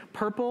available.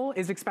 Purple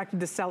is expected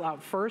to sell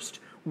out first.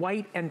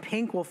 White and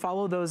pink will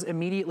follow those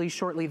immediately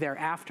shortly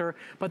thereafter,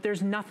 but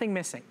there's nothing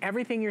missing.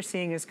 Everything you're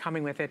seeing is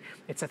coming with it.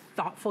 It's a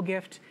thoughtful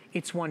gift.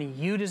 It's one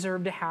you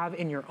deserve to have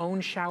in your own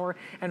shower.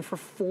 And for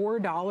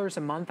 $4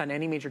 a month on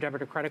any major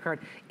debit or credit card,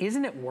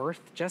 isn't it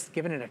worth just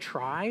giving it a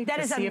try? That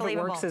is unbelievable. To see if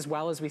it works as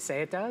well as we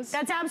say it does?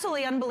 That's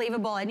absolutely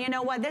unbelievable. And you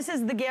know what? This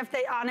is the gift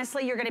that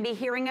honestly you're gonna be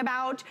hearing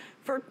about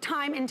for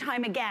time and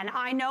time again.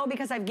 I know,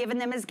 because I've given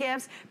them as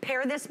gifts.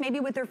 Pair this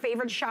maybe with their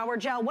favorite shower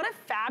gel. What a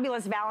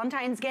fabulous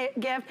Valentine's gift,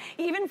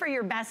 even for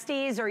your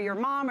besties or your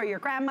mom or your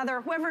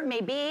grandmother, whoever it may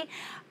be.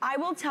 I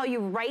will tell you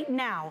right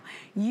now,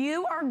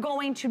 you are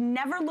going to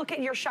never look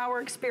at your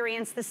shower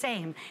experience the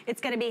same. It's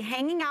gonna be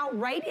hanging out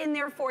right in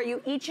there for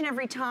you each and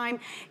every time.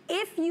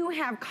 If you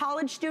have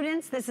college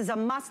students, this is a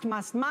must,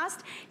 must,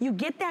 must. You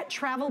get that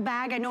travel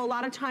bag. I know a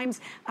lot of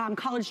times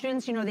college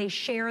students, you know, they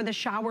share the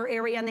shower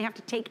area and they have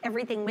to take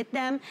everything with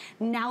them.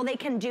 Now they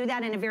can do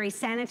that in a very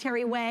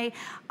sanitary way.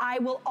 I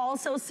will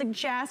also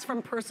suggest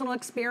from personal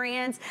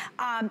experience,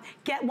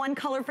 get one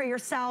color for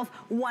yourself,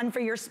 one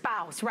for your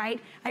spouse,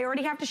 right? I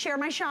already have to share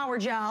my shower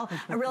gel.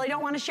 I really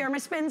don't want to share my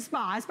Spin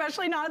Spa,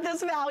 especially not at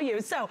this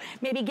value. So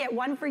maybe get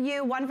one for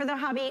you, one for the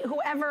hubby,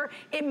 whoever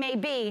it may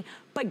be,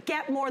 but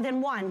get more than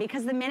one,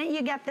 because the minute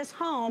you get this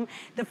home,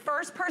 the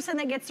first person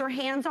that gets their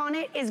hands on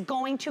it is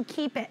going to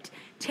keep it.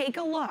 Take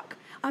a look.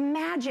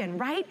 Imagine,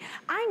 right?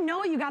 I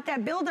know you got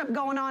that buildup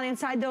going on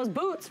inside those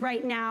boots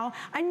right now.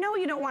 I know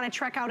you don't want to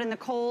trek out in the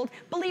cold.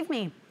 Believe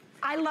me,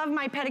 I love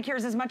my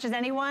pedicures as much as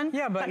anyone.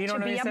 Yeah, but you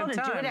don't to be able to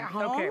do it at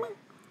home. Okay.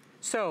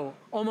 So,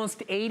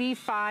 almost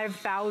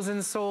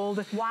 85,000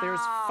 sold. Wow.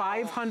 There's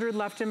 500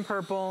 left in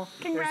purple.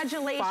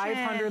 Congratulations. There's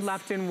 500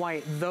 left in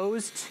white.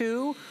 Those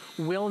two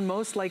will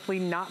most likely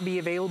not be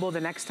available the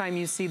next time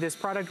you see this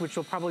product, which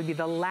will probably be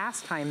the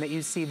last time that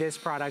you see this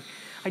product.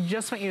 I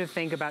just want you to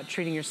think about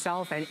treating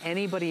yourself and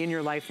anybody in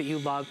your life that you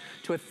love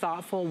to a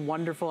thoughtful,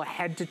 wonderful,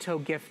 head-to-toe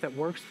gift that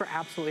works for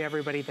absolutely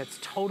everybody, that's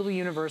totally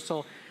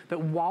universal, that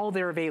while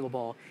they're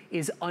available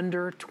is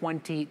under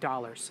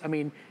 $20. I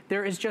mean,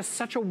 there is just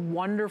such a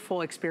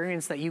wonderful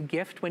experience that you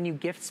gift when you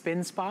gift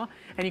Spin Spa,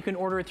 and you can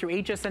order it through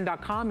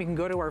hsn.com. You can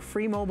go to our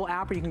free mobile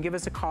app, or you can give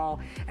us a call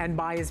and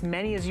buy as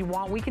many as you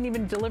want. We can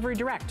even delivery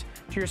direct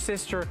to your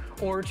sister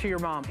or to your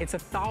mom. It's a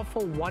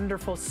thoughtful,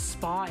 wonderful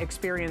spa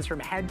experience from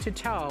head to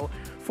toe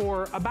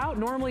for about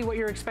normally what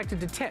you're expected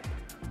to tip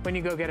when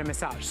you go get a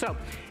massage. So,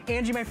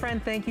 Angie, my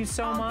friend, thank you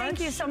so much. Thank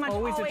you so much.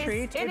 Always a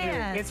treat. It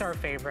is. It's our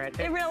favorite.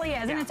 It really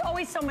is, and it's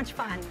always so much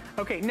fun.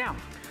 Okay, now,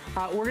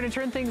 we're gonna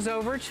turn things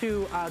over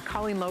to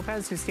Colleen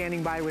Lopez, who's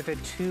standing by with a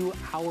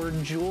 2-hour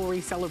jewelry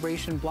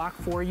celebration block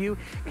for you.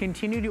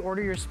 Continue to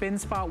order your Spin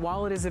Spa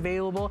while it is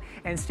available,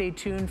 and stay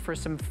tuned for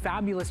some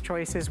fabulous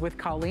choices with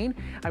Colleen.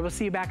 I will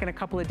see you back in a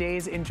couple of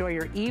days. Enjoy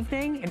your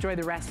evening. Enjoy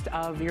the rest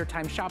of your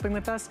time shopping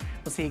with us.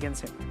 We'll see you again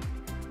soon.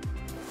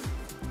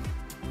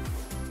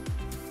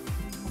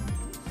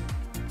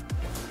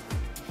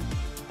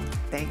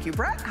 Thank you,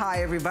 Brett.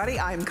 Hi, everybody.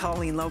 I'm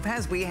Colleen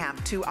Lopez. We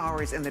have 2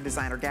 hours in the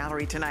designer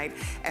gallery tonight,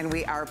 and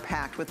we are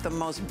packed with the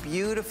most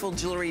beautiful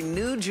jewelry,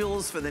 new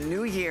jewels for the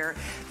new year.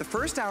 The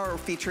first hour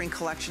featuring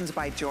collections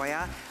by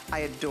Joya. I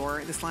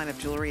adore this line of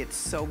jewelry. It's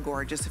so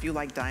gorgeous. If you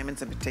like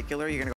diamonds in particular, you're gonna